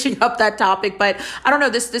just finishing up that topic, but I don't know.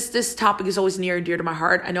 This topic is always near and dear to my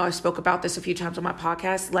heart. I know I spoke about this a few times on my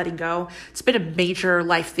podcast, letting go. It's been a major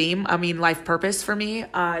life theme. Life purpose for me in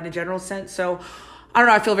a general sense. So I don't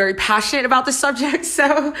know, I feel very passionate about this subject,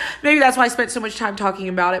 so maybe that's why I spent so much time talking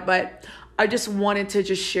about it. But I just wanted to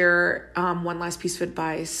just share one last piece of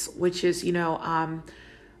advice, which is,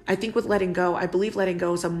 I think with letting go, I believe letting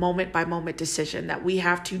go is a moment-by-moment decision that we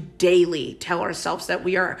have to daily tell ourselves that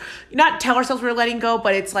we're letting go,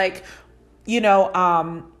 but it's like,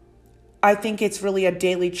 I think it's really a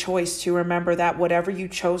daily choice to remember that whatever you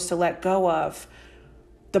chose to let go of,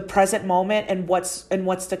 the present moment and what's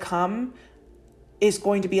to come is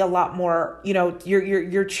going to be a lot more,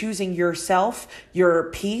 you're choosing yourself,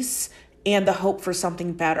 your peace, and the hope for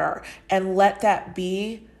something better. And let that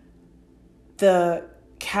be the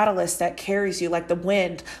catalyst that carries you, like the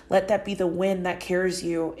wind. Let that be the wind that carries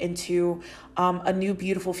you into a new,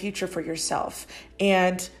 beautiful future for yourself.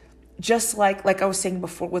 And just like I was saying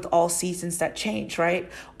before, with all seasons that change, right?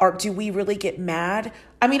 Or do we really get mad?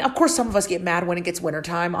 Of course, some of us get mad when it gets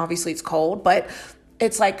wintertime. Obviously, it's cold, but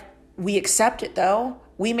it's like, we accept it though.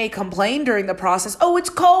 We may complain during the process. Oh,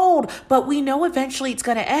 it's cold, but we know eventually it's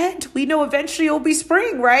going to end. We know eventually it'll be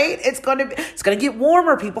spring, right? It's going to get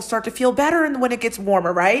warmer. People start to feel better when it gets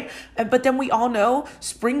warmer, right? But then we all know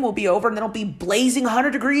spring will be over and then it'll be blazing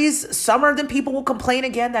 100 degrees summer. Then people will complain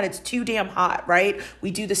again that it's too damn hot, right?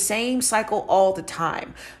 We do the same cycle all the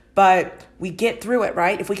time. But we get through it,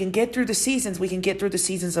 right? If we can get through the seasons, we can get through the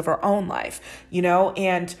seasons of our own life,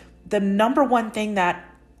 and the number one thing that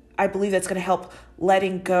I believe that's going to help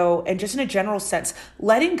letting go, and just in a general sense,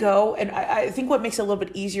 letting go, and I think what makes it a little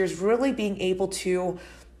bit easier is really being able to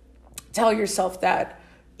tell yourself that,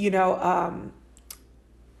 even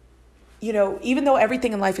though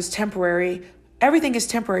everything in life is temporary, everything is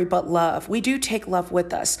temporary but love. We do take love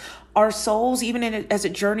with us. Our souls, even as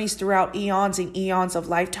it journeys throughout eons and eons of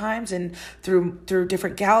lifetimes and through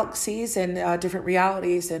different galaxies and different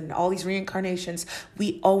realities and all these reincarnations,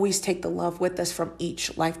 we always take the love with us from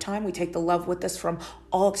each lifetime. We take the love with us from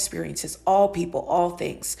all experiences, all people, all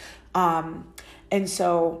things. And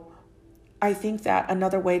so I think that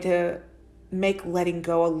another way to make letting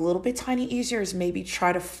go a little bit tiny easier is maybe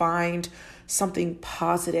try to find something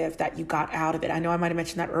positive that you got out of it. I know I might have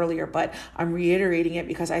mentioned that earlier, but I'm reiterating it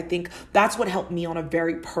because I think that's what helped me on a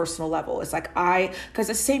very personal level. It's like because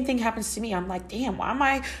the same thing happens to me. I'm like, damn, why am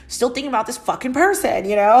I still thinking about this fucking person?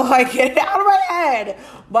 Like, get it out of my head.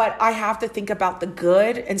 But I have to think about the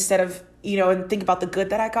good instead of, and think about the good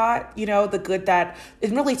that I got, the good that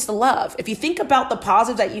it relates to love. If you think about the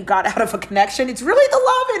positive that you got out of a connection, it's really the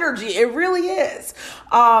love energy. It really is.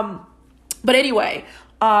 But anyway,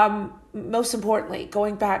 most importantly,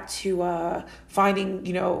 going back to finding,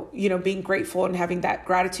 being grateful and having that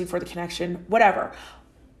gratitude for the connection, whatever.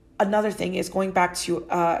 Another thing is going back to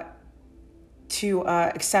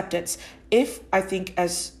acceptance. I think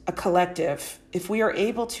as a collective, if we are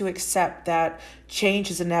able to accept that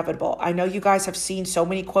change is inevitable. I know you guys have seen so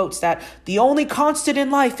many quotes that the only constant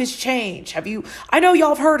in life is change. I know y'all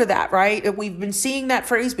have heard of that, right? We've been seeing that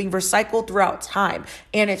phrase being recycled throughout time,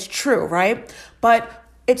 and it's true, right? But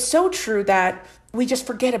it's so true that we just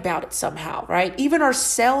forget about it somehow, right? Even our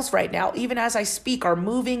cells right now, even as I speak, are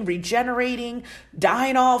moving, regenerating,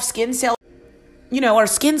 dying off. Skin cells, our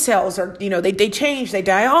skin cells are, they change, they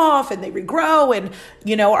die off and they regrow. And,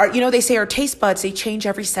 they say our taste buds, they change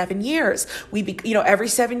every 7 years. Every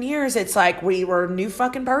 7 years, it's like we were a new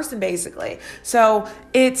fucking person, basically. So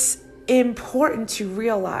it's important to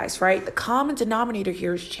realize, right? The common denominator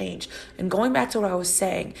here is change. And going back to what I was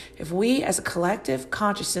saying, if we as a collective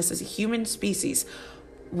consciousness, as a human species,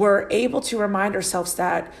 were able to remind ourselves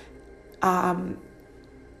that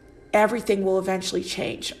everything will eventually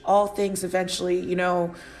change. All things eventually,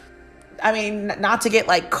 not to get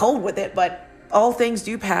like cold with it, but all things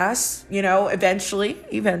do pass,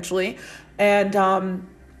 eventually. And,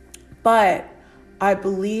 but I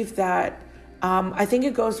believe that I think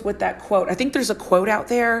it goes with that quote. I think there's a quote out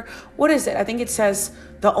there. What is it? I think it says,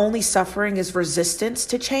 the only suffering is resistance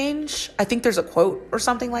to change. I think there's a quote or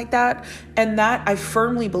something like that. And that I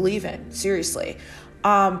firmly believe in, seriously.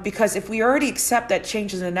 Because if we already accept that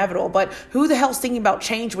change is inevitable, but who the hell's thinking about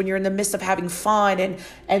change when you're in the midst of having fun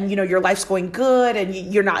and your life's going good and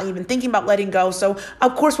you're not even thinking about letting go. So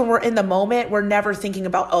of course, when we're in the moment, we're never thinking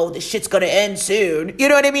about, oh, this shit's going to end soon. You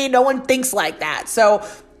know what I mean? No one thinks like that. So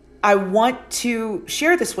I want to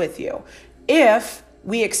share this with you. If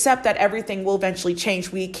we accept that everything will eventually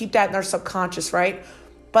change, we keep that in our subconscious, right?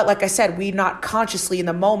 But like I said, we not consciously in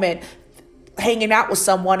the moment hanging out with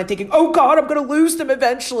someone and thinking, oh God, I'm going to lose them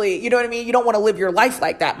eventually. You know what I mean? You don't want to live your life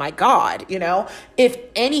like that. My God, if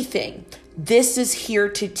anything, this is here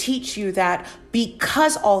to teach you that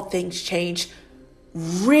because all things change,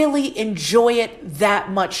 really enjoy it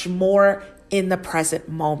that much more in the present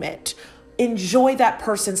moment. Enjoy that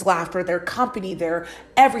person's laughter, their company, their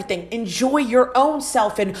everything. Enjoy your own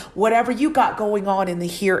self and whatever you got going on in the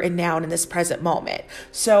here and now and in this present moment.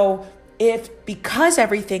 So because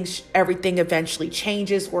everything eventually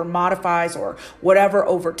changes or modifies or whatever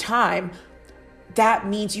over time, that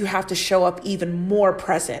means you have to show up even more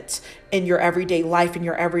present in your everyday life and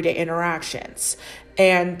your everyday interactions,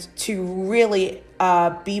 and to really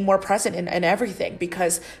be more present in everything.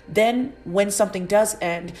 Because then when something does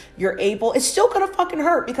end, it's still gonna fucking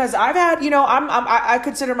hurt, because I've had, I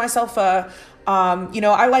consider myself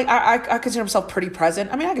I consider myself pretty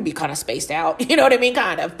present. I mean, I can be kind of spaced out, you know what I mean?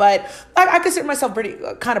 Kind of, but I consider myself pretty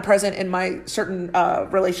kind of present in my certain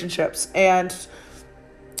relationships. And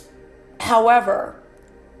however,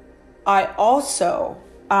 I also,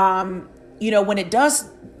 when it does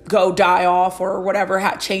go die off or whatever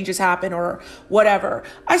changes happen or whatever,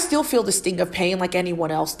 I still feel the sting of pain like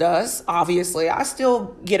anyone else does. Obviously, I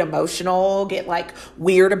still get emotional, get like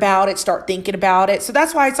weird about it, start thinking about it. So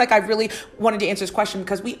that's why it's like I really wanted to answer this question,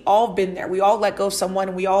 because we all been there. We all let go of someone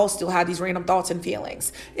and we all still have these random thoughts and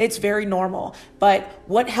feelings. It's very normal. But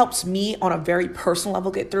what helps me on a very personal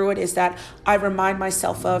level get through it is that I remind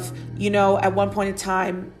myself of, at one point in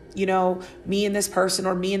time, me and this person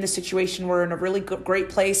or me and this situation were in a really great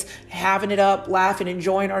place, having it up, laughing,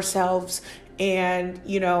 enjoying ourselves. And,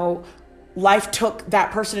 life took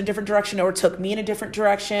that person in a different direction, or took me in a different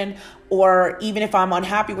direction. Or even if I'm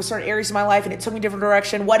unhappy with certain areas of my life and it took me a different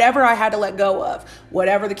direction, whatever I had to let go of,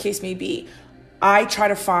 whatever the case may be, I try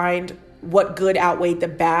to find what good outweighed the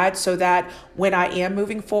bad, so that when I am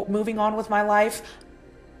moving on with my life,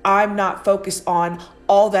 I'm not focused on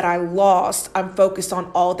all that I lost. I'm focused on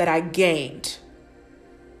all that I gained.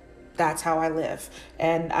 That's how I live.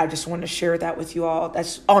 And I just want to share that with you all.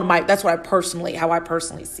 That's how I personally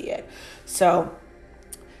see it. So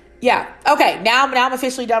yeah. Okay. Now I'm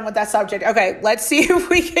officially done with that subject. Okay. Let's see if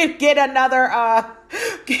we can get another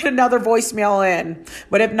voicemail in.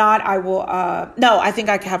 But if not, I will, no, I think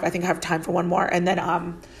I have time for one more. And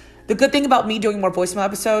then, the good thing about me doing more voicemail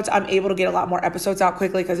episodes, I'm able to get a lot more episodes out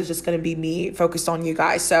quickly, because it's just going to be me focused on you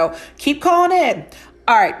guys. So keep calling in.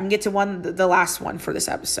 All right, we can get to the last one for this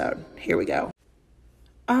episode. Here we go.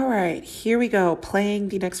 All right, here we go. Playing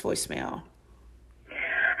the next voicemail.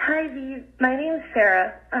 Hi, V. My name is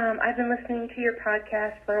Sarah. I've been listening to your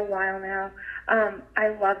podcast for a while now.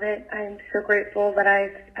 I love it. I'm so grateful that I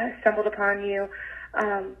stumbled upon you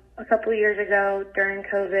a couple of years ago during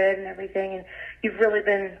COVID and everything, and you've really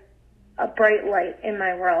been a bright light in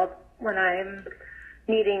my world when I'm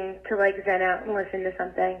needing to zen out and listen to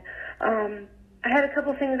something. I had a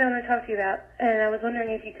couple things I want to talk to you about, and I was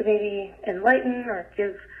wondering if you could maybe enlighten or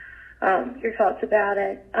give your thoughts about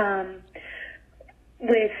it. I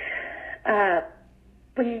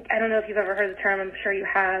don't know if you've ever heard the term, I'm sure you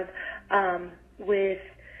have, with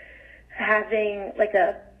having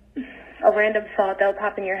a random thought that'll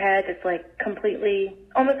pop in your head that's completely,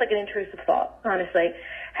 almost like an intrusive thought, honestly.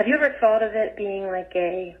 Have you ever thought of it being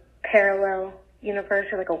a parallel universe,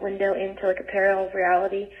 or a window into a parallel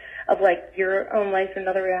reality of your own life in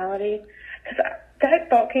another reality? Because that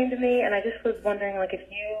thought came to me, and I just was wondering if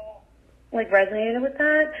you resonated with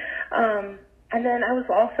that. And then I was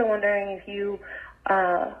also wondering if you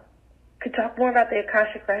could talk more about the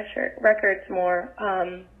Akashic records more.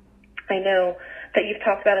 I know that you've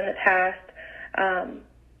talked about in the past,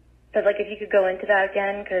 but if you could go into that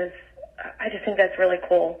again, because I just think that's really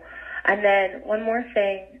cool. And then one more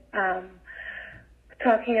thing,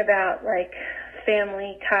 talking about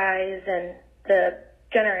family ties and the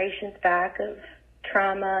generations back of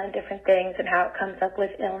trauma and different things, and how it comes up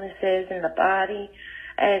with illnesses in the body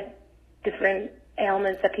and different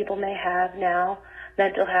ailments that people may have now,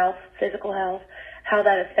 mental health, physical health, how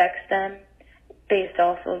that affects them based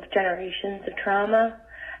off of generations of trauma,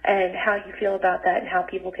 and how you feel about that, and how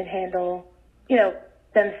people can handle,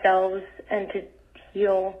 themselves, and to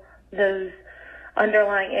heal those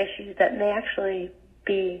underlying issues that may actually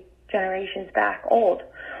be generations back old.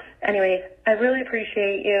 Anyways, I really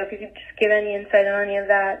appreciate you. If you could just give any insight on any of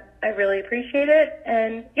that, I really appreciate it.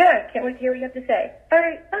 And yeah, can't wait to hear what you have to say. All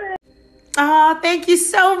right, bye. Thank you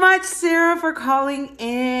so much, Sarah, for calling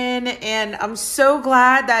in. And I'm so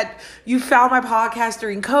glad that you found my podcast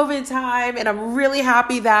during COVID time. And I'm really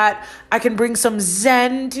happy that I can bring some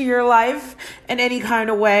zen to your life in any kind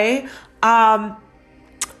of way.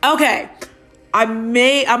 Okay. I'm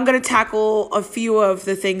going to tackle a few of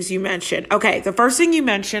the things you mentioned. Okay. The first thing you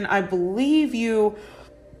mentioned, I believe you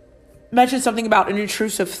mentioned something about an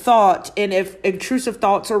intrusive thought, and if intrusive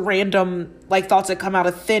thoughts are random, thoughts that come out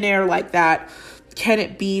of thin air like that, can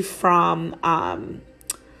it be from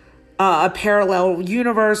a parallel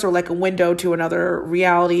universe, or a window to another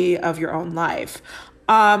reality of your own life?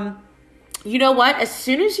 You know what? As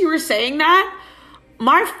soon as you were saying that,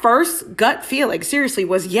 my first gut feeling, seriously,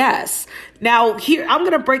 was yes. Now, here, I'm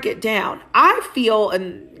going to break it down. I feel,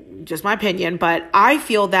 and just my opinion, but I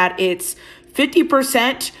feel that it's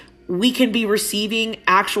 50% we can be receiving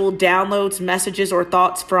actual downloads, messages, or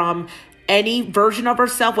thoughts from any version of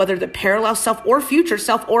ourselves, whether the parallel self or future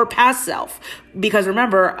self or past self. Because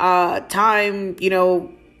remember, time,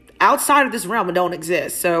 outside of this realm don't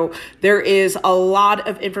exist. So there is a lot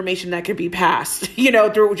of information that could be passed,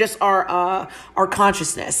 through just our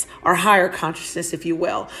consciousness, our higher consciousness, if you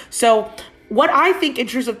will. So what I think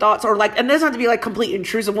intrusive thoughts are like, and it doesn't have to be like complete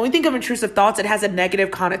intrusive. When we think of intrusive thoughts, it has a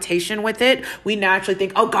negative connotation with it. We naturally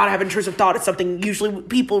think, oh God, I have intrusive thought. It's something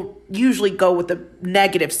people usually go with the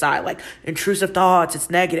negative side, like intrusive thoughts, it's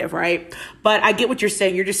negative, right? But I get what you're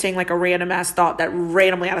saying. You're just saying like a random ass thought that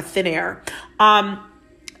randomly out of thin air.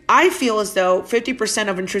 I feel as though 50%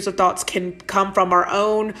 of intrusive thoughts can come from our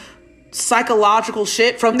own psychological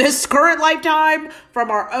shit from this current lifetime,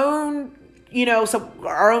 from our own,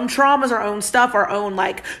 our own traumas, our own stuff, our own,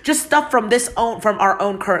 like, just stuff from our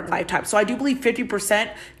own current lifetime. So I do believe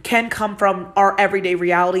 50% can come from our everyday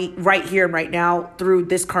reality right here and right now through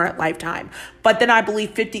this current lifetime. But then I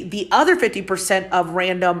believe the other 50% of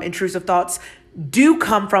random intrusive thoughts do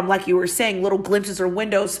come from, like you were saying, little glimpses or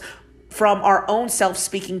windows from our own self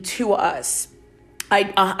speaking to us.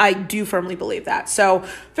 I do firmly believe that. So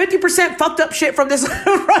 50% fucked up shit from this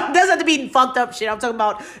doesn't have to be fucked up shit. I'm talking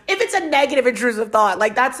about if it's a negative intrusive thought.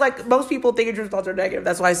 Like, that's like, most people think intrusive thoughts are negative.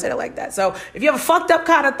 That's why I said it like that. So if you have a fucked up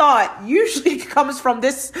kind of thought, usually it comes from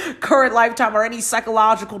this current lifetime or any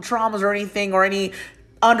psychological traumas or anything, or any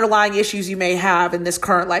underlying issues you may have in this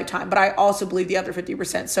current lifetime. But I also believe the other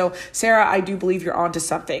 50%. So Sarah, I do believe you're onto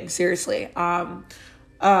something. Seriously.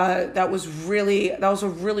 That was a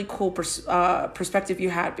really cool perspective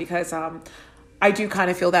you had, because I do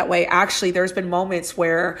kind of feel that way. Actually, there's been moments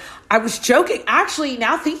where I was joking. Actually,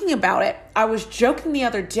 now thinking about it, I was joking the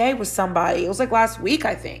other day with somebody. It was like last week,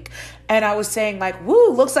 I think. And I was saying like,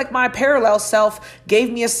 woo, looks like my parallel self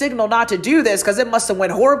gave me a signal not to do this because it must have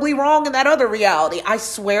went horribly wrong in that other reality. I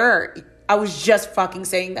swear, I was just fucking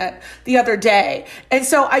saying that the other day. And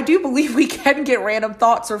so I do believe we can get random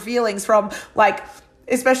thoughts or feelings from, like,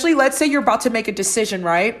 especially, let's say you're about to make a decision,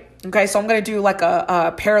 right? Okay, so I'm going to do like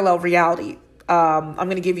a parallel reality. I'm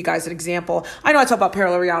going to give you guys an example. I know I talk about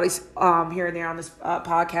parallel realities here and there on this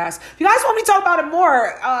podcast. If you guys want me to talk about it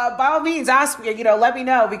more, by all means, ask me, let me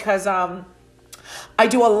know, because I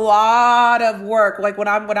do a lot of work. Like when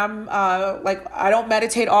I'm like, I don't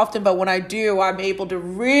meditate often, but when I do, I'm able to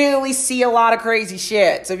really see a lot of crazy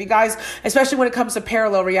shit. So if you guys, especially when it comes to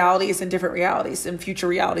parallel realities and different realities and future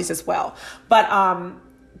realities as well. But,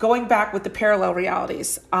 going back with the parallel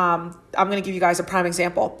realities, I'm going to give you guys a prime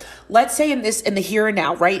example. Let's say in the here and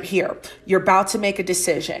now, right here, you're about to make a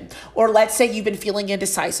decision. Or let's say you've been feeling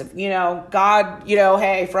indecisive. God,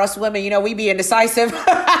 hey, for us women, we be indecisive.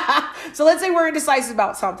 So let's say we're indecisive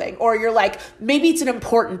about something, or you're like, maybe it's an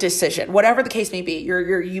important decision, whatever the case may be.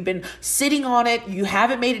 You've been sitting on it. You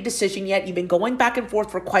haven't made a decision yet. You've been going back and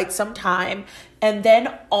forth for quite some time. And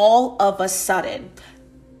then all of a sudden,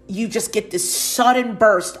 you just get this sudden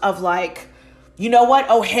burst of like, you know what?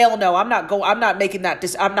 Oh, hell no. I'm not going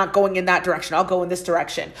in that direction. I'll go in this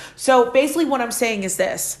direction. So basically what I'm saying is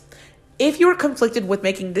this: if you're conflicted with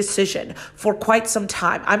making a decision for quite some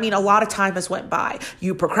time, I mean, a lot of time has went by.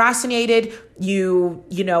 You procrastinated, you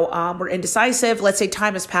were indecisive. Let's say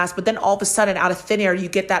time has passed, but then all of a sudden out of thin air, you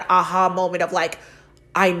get that aha moment of like,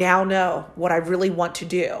 I now know what I really want to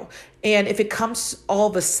do. And if it comes all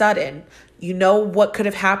of a sudden, you know what could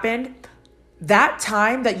have happened? That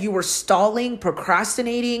time that you were stalling,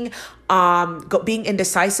 procrastinating, being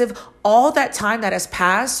indecisive, all that time that has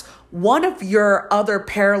passed, one of your other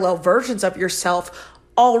parallel versions of yourself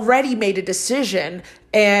already made a decision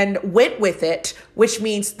and went with it, which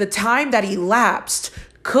means the time that elapsed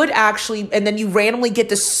could actually, and then you randomly get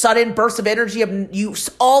this sudden burst of energy of you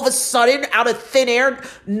all of a sudden out of thin air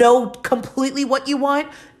know completely what you want.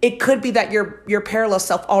 It could be that your parallel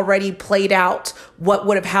self already played out what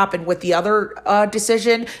would have happened with the other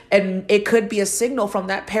decision, and it could be a signal from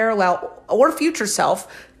that parallel or future self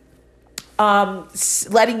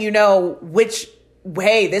letting you know which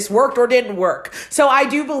way this worked or didn't work. So I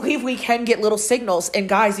do believe we can get little signals. And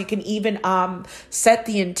guys, you can even set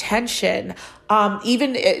the intention.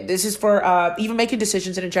 This is for even making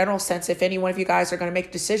decisions in a general sense. If any one of you guys are going to make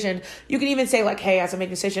a decision, you can even say like, hey, as I make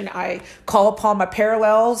a decision, I call upon my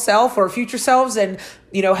parallel self or future selves and,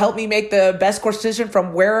 help me make the best course decision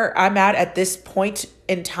from where I'm at this point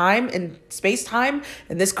in time, in space time,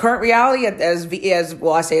 in this current reality, as V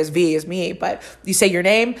is me, but you say your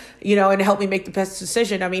name, and help me make the best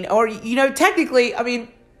decision. I mean, or, technically, I mean,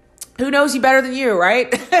 who knows you better than you,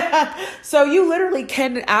 right? So you literally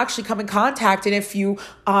can actually come in contact. And if you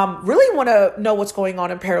really want to know what's going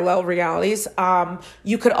on in parallel realities,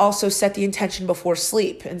 you could also set the intention before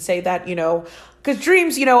sleep and say that, because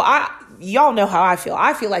dreams, y'all know how I feel.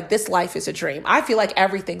 I feel like this life is a dream. I feel like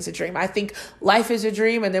everything's a dream. I think life is a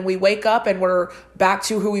dream, and then we wake up and we're back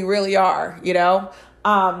to who we really are,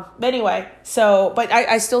 But anyway, but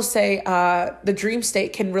I still say the dream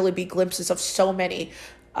state can really be glimpses of so many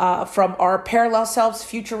from our parallel selves,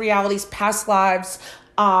 future realities, past lives,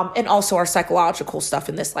 and also our psychological stuff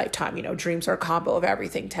in this lifetime. You know, dreams are a combo of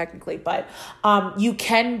everything technically, but you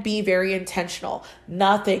can be very intentional.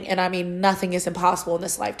 Nothing, and I mean nothing, is impossible in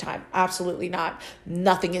this lifetime. Absolutely not.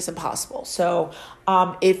 Nothing is impossible. So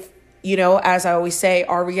if, you know, as I always say,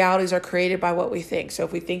 our realities are created by what we think. So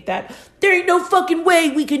if we think that there ain't no fucking way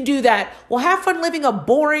we can do that, well, have fun living a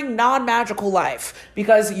boring, non-magical life,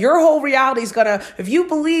 because your whole reality is gonna, if you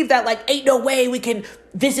believe that like ain't no way we can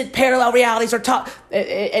visit parallel realities or talk,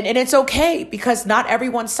 and it's okay, because not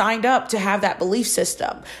everyone signed up to have that belief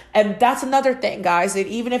system. And that's another thing, guys, that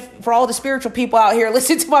even if, for all the spiritual people out here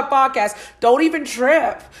listen to my podcast, don't even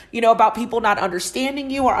trip, you know, about people not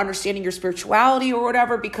understanding you or understanding your spirituality or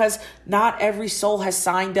whatever, because not every soul has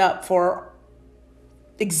signed up for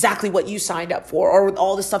exactly what you signed up for or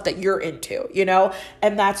all the stuff that you're into, you know,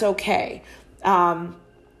 and that's okay.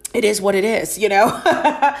 It is what it is, you know,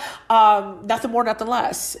 nothing more, nothing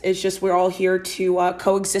less. It's just, we're all here to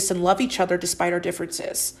coexist and love each other despite our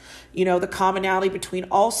differences. You know, the commonality between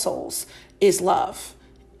all souls is love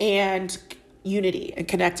and unity and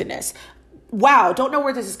connectedness. Wow, don't know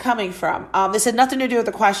where this is coming from. This had nothing to do with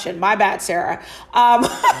the question. My bad, Sarah.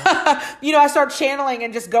 You know, I start channeling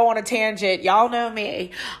and just go on a tangent. Y'all know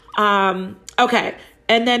me. Okay.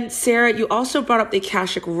 And then, Sarah, you also brought up the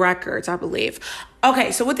Akashic Records, I believe.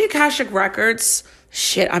 Okay, so with the Akashic Records,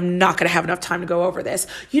 shit, I'm not going to have enough time to go over this.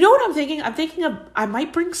 You know what I'm thinking? I'm thinking of, I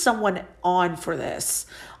might bring someone on for this.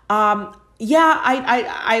 Yeah,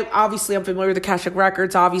 I obviously I'm familiar with the Akashic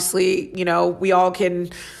Records. Obviously, you know, we all can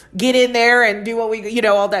get in there and do what we, you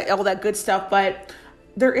know, all that good stuff. But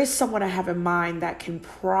there is someone I have in mind that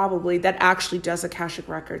that actually does Akashic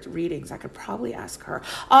Records readings. I could probably ask her.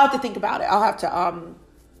 I'll have to think about it. I'll have to,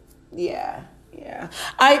 yeah.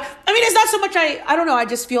 I mean, it's not so much, I don't know. I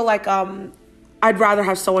just feel like, I'd rather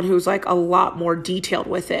have someone who's like a lot more detailed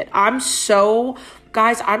with it. I'm so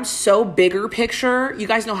bigger picture. You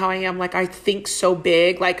guys know how I am. Like, I think so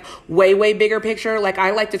big, like way, way bigger picture. Like,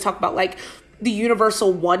 I like to talk about like the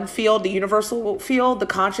universal one field, the universal field, the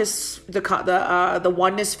conscious, the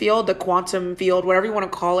oneness field, the quantum field, whatever you want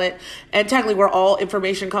to call it. And technically where all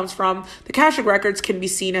information comes from. The Akashic Records can be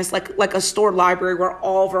seen as like a stored library where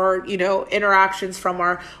all of our, you know, interactions from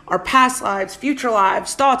our past lives, future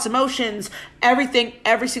lives, thoughts, emotions, everything,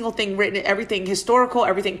 every single thing written, everything historical,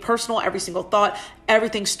 everything personal, every single thought,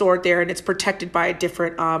 everything's stored there, and it's protected by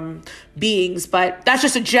different beings. But that's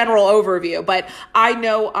just a general overview. But I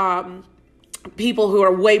know people who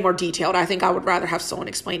are way more detailed. I think I would rather have someone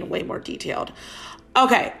explain way more detailed.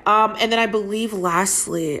 Okay. And then I believe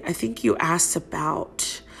lastly, I think you asked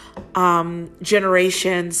about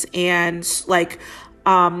generations and like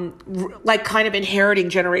kind of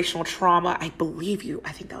inheriting generational trauma. I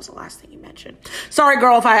think that was the last thing you mentioned. Sorry,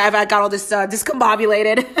 girl, if I got all this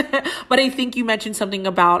discombobulated, but I think you mentioned something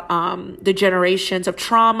about the generations of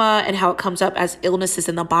trauma and how it comes up as illnesses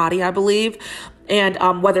in the body, I believe. And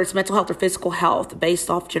whether it's mental health or physical health based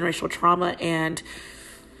off generational trauma, and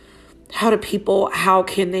how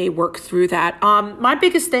can they work through that? My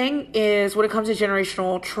biggest thing is when it comes to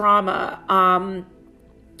generational trauma,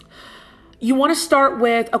 you want to start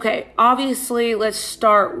with, okay, obviously let's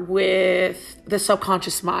start with the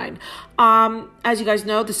subconscious mind. As you guys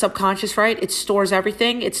know, the subconscious, right? It stores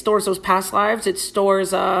everything. It stores those past lives. It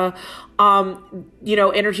stores, energy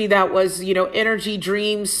that was, energy,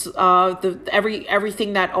 dreams,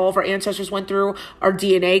 everything that all of our ancestors went through. Our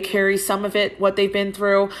DNA carries some of it, what they've been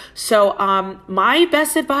through. So, my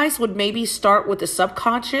best advice would maybe start with the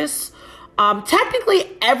subconscious.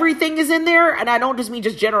 Technically everything is in there, and I don't just mean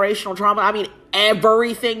just generational trauma. I mean,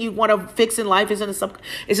 everything you want to fix in life is in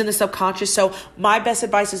the subconscious. So my best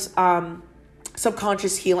advice is,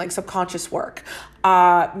 subconscious healing, subconscious work,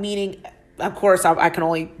 meaning, of course, I can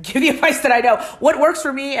only give you advice that I know. What works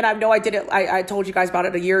for me, and I know I did it, I told you guys about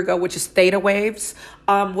it a year ago, which is theta waves.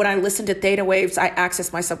 When I listen to theta waves, I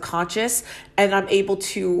access my subconscious, and I'm able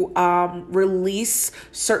to release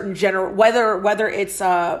certain whether it's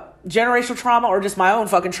generational trauma or just my own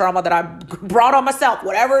fucking trauma that I brought on myself,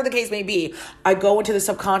 whatever the case may be. I go into the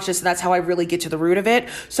subconscious, and that's how I really get to the root of it.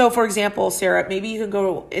 So for example, Sarah, maybe you can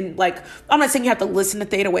go in, like, I'm not saying you have to listen to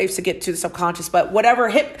theta waves to get to the subconscious, but whatever,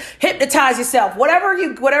 hypnotize yourself, whatever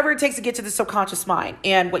it takes to get to the subconscious mind.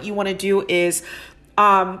 And what you want to do is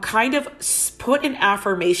kind of put an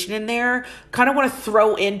affirmation in there, kind of want to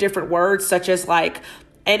throw in different words such as like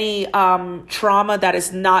any trauma that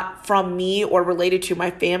is not from me or related to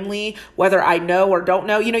my family, whether I know or don't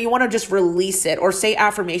know, you want to just release it, or say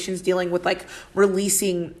affirmations dealing with like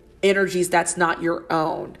releasing energies that's not your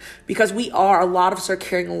own, because a lot of us are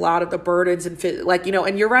carrying a lot of the burdens and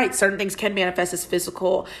and you're right, certain things can manifest as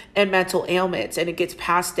physical and mental ailments, and it gets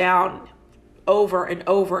passed down over and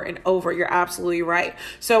over and over. You're absolutely right.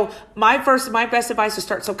 So my best advice is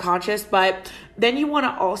start subconscious, but then you want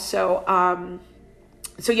to also,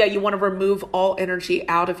 you want to remove all energy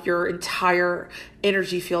out of your entire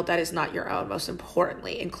energy field that is not your own, most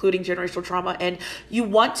importantly, including generational trauma. And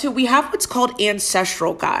we have what's called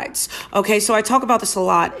ancestral guides. Okay. So I talk about this a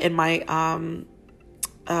lot in my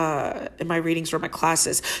readings or my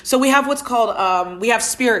classes. So we have what's called, we have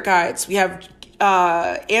spirit guides. We have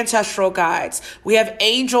ancestral guides. We have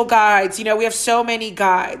angel guides. We have so many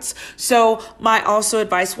guides. So my also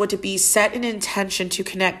advice would to be set an intention to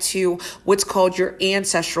connect to what's called your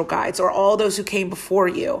ancestral guides, or all those who came before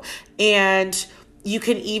you. And you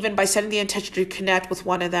can even, by setting the intention to connect with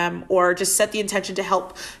one of them, or just set the intention to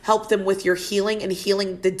help them with your healing and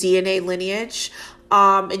healing the DNA lineage.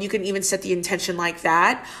 And you can even set the intention like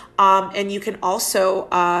that. And you can also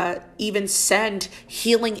even send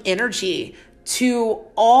healing energy to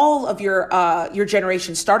all of your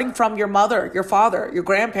generation, starting from your mother, your father, your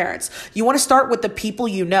grandparents. You want to start with the people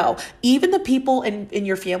even the people in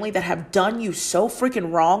your family that have done you so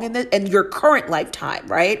freaking wrong in your current lifetime,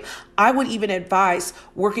 right? I would even advise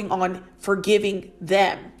working on forgiving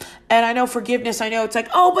them. And I know forgiveness, it's like,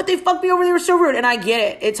 oh, but they fucked me over, they were so rude. And I get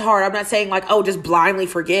it. It's hard. I'm not saying like, oh, just blindly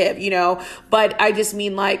forgive, but I just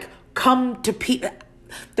mean like, come to peace.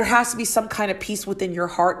 There has to be some kind of peace within your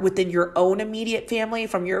heart, within your own immediate family,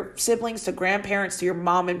 from your siblings to grandparents to your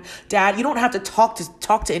mom and dad. You don't have to talk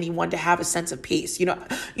to anyone to have a sense of peace. You know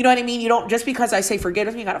what I mean? You don't, just because I say forgive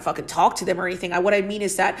doesn't mean you got to fucking talk to them or anything. What I mean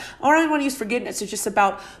is that all I want to use forgiveness is just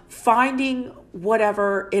about finding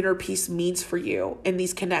whatever inner peace means for you in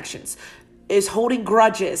these connections. Is holding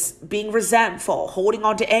grudges, being resentful, holding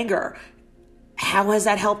on to anger. How has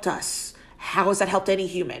that helped us? How has that helped any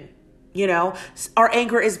human? Our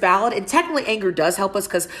anger is valid, and technically anger does help us,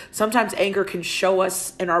 because sometimes anger can show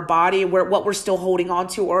us in our body what we're still holding on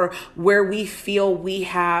to, or where we feel we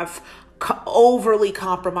have overly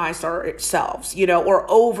compromised ourselves,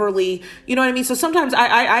 or overly, you know what I mean? So sometimes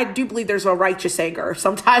I do believe there's a righteous anger.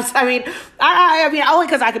 Sometimes, I mean, only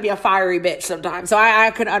because I could be a fiery bitch sometimes. So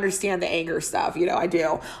I can understand the anger stuff, I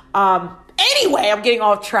do. Anyway, I'm getting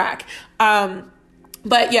off track.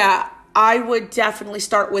 But yeah, I would definitely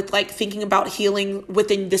start with like thinking about healing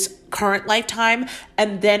within this current lifetime.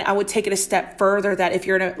 And then I would take it a step further, that if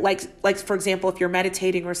you're in a, like, for example, if you're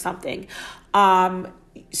meditating or something,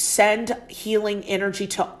 send healing energy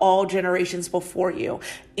to all generations before you,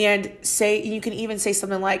 and you can even say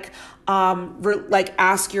something like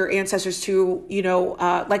ask your ancestors to,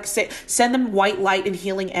 send them white light and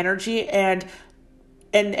healing energy, and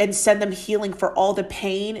send them healing for all the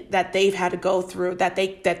pain that they've had to go through, that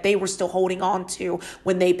they were still holding on to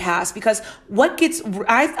when they passed. Because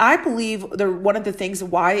I believe one of the things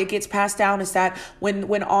why it gets passed down is that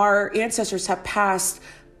when our ancestors have passed,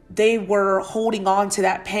 they were holding on to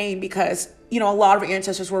that pain because, a lot of our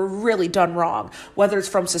ancestors were really done wrong, whether it's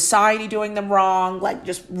from society doing them wrong, like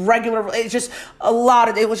just regular, it's just a lot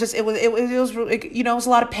of, it was a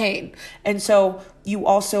lot of pain. And so you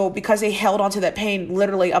also, because they held on to that pain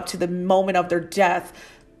literally up to the moment of their death,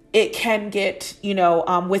 it can get,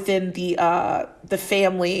 within the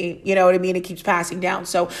family, you know what I mean? It keeps passing down.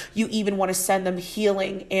 So you even want to send them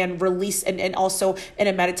healing and release, and also in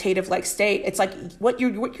a meditative like state. It's like what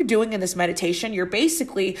you're doing in this meditation, you're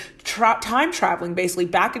basically time traveling basically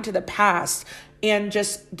back into the past, and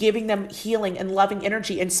just giving them healing and loving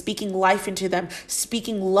energy and speaking life into them,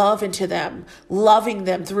 speaking love into them, loving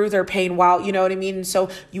them through their pain while, you know what I mean? So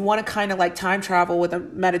you want to kind of like time travel with a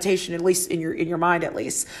meditation, at least in your mind, at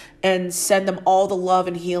least, and send them all the love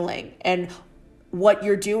and healing. And what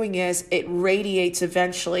you're doing is it radiates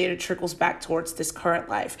eventually, and it trickles back towards this current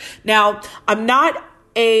life. Now, I'm not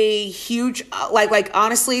a huge,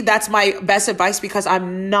 honestly, that's my best advice, because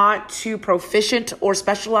I'm not too proficient or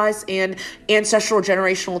specialized in ancestral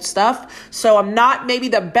generational stuff. So I'm not maybe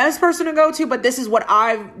the best person to go to, but this is what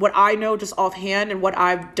I know just offhand, and what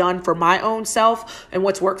I've done for my own self and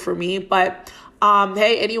what's worked for me. But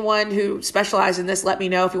hey, anyone who specializes in this, let me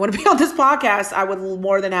know. If you want to be on this podcast, I would be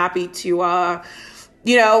more than happy to, but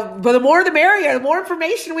the more the merrier. The more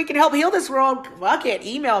information we can help heal this world, fuck it,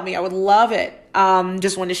 email me. I would love it.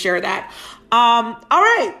 Just wanted to share that. All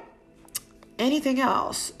right. Anything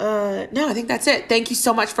else? No, I think that's it. Thank you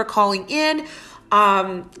so much for calling in.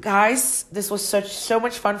 Guys, this was so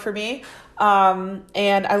much fun for me.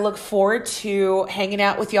 And I look forward to hanging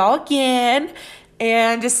out with y'all again,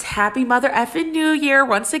 and just happy Mother effing New Year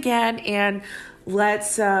once again. And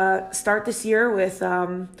let's start this year with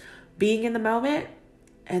being in the moment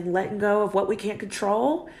and letting go of what we can't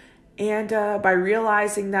control. And by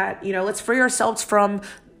realizing that, let's free ourselves from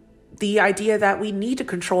the idea that we need to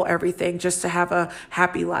control everything just to have a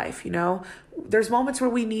happy life. There's moments where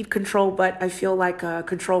we need control, but I feel like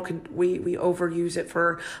control we overuse it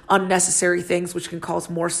for unnecessary things, which can cause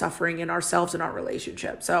more suffering in ourselves and our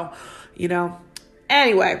relationship. So,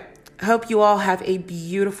 anyway, hope you all have a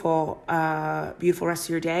beautiful, beautiful rest of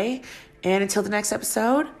your day. And until the next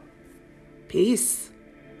episode, peace.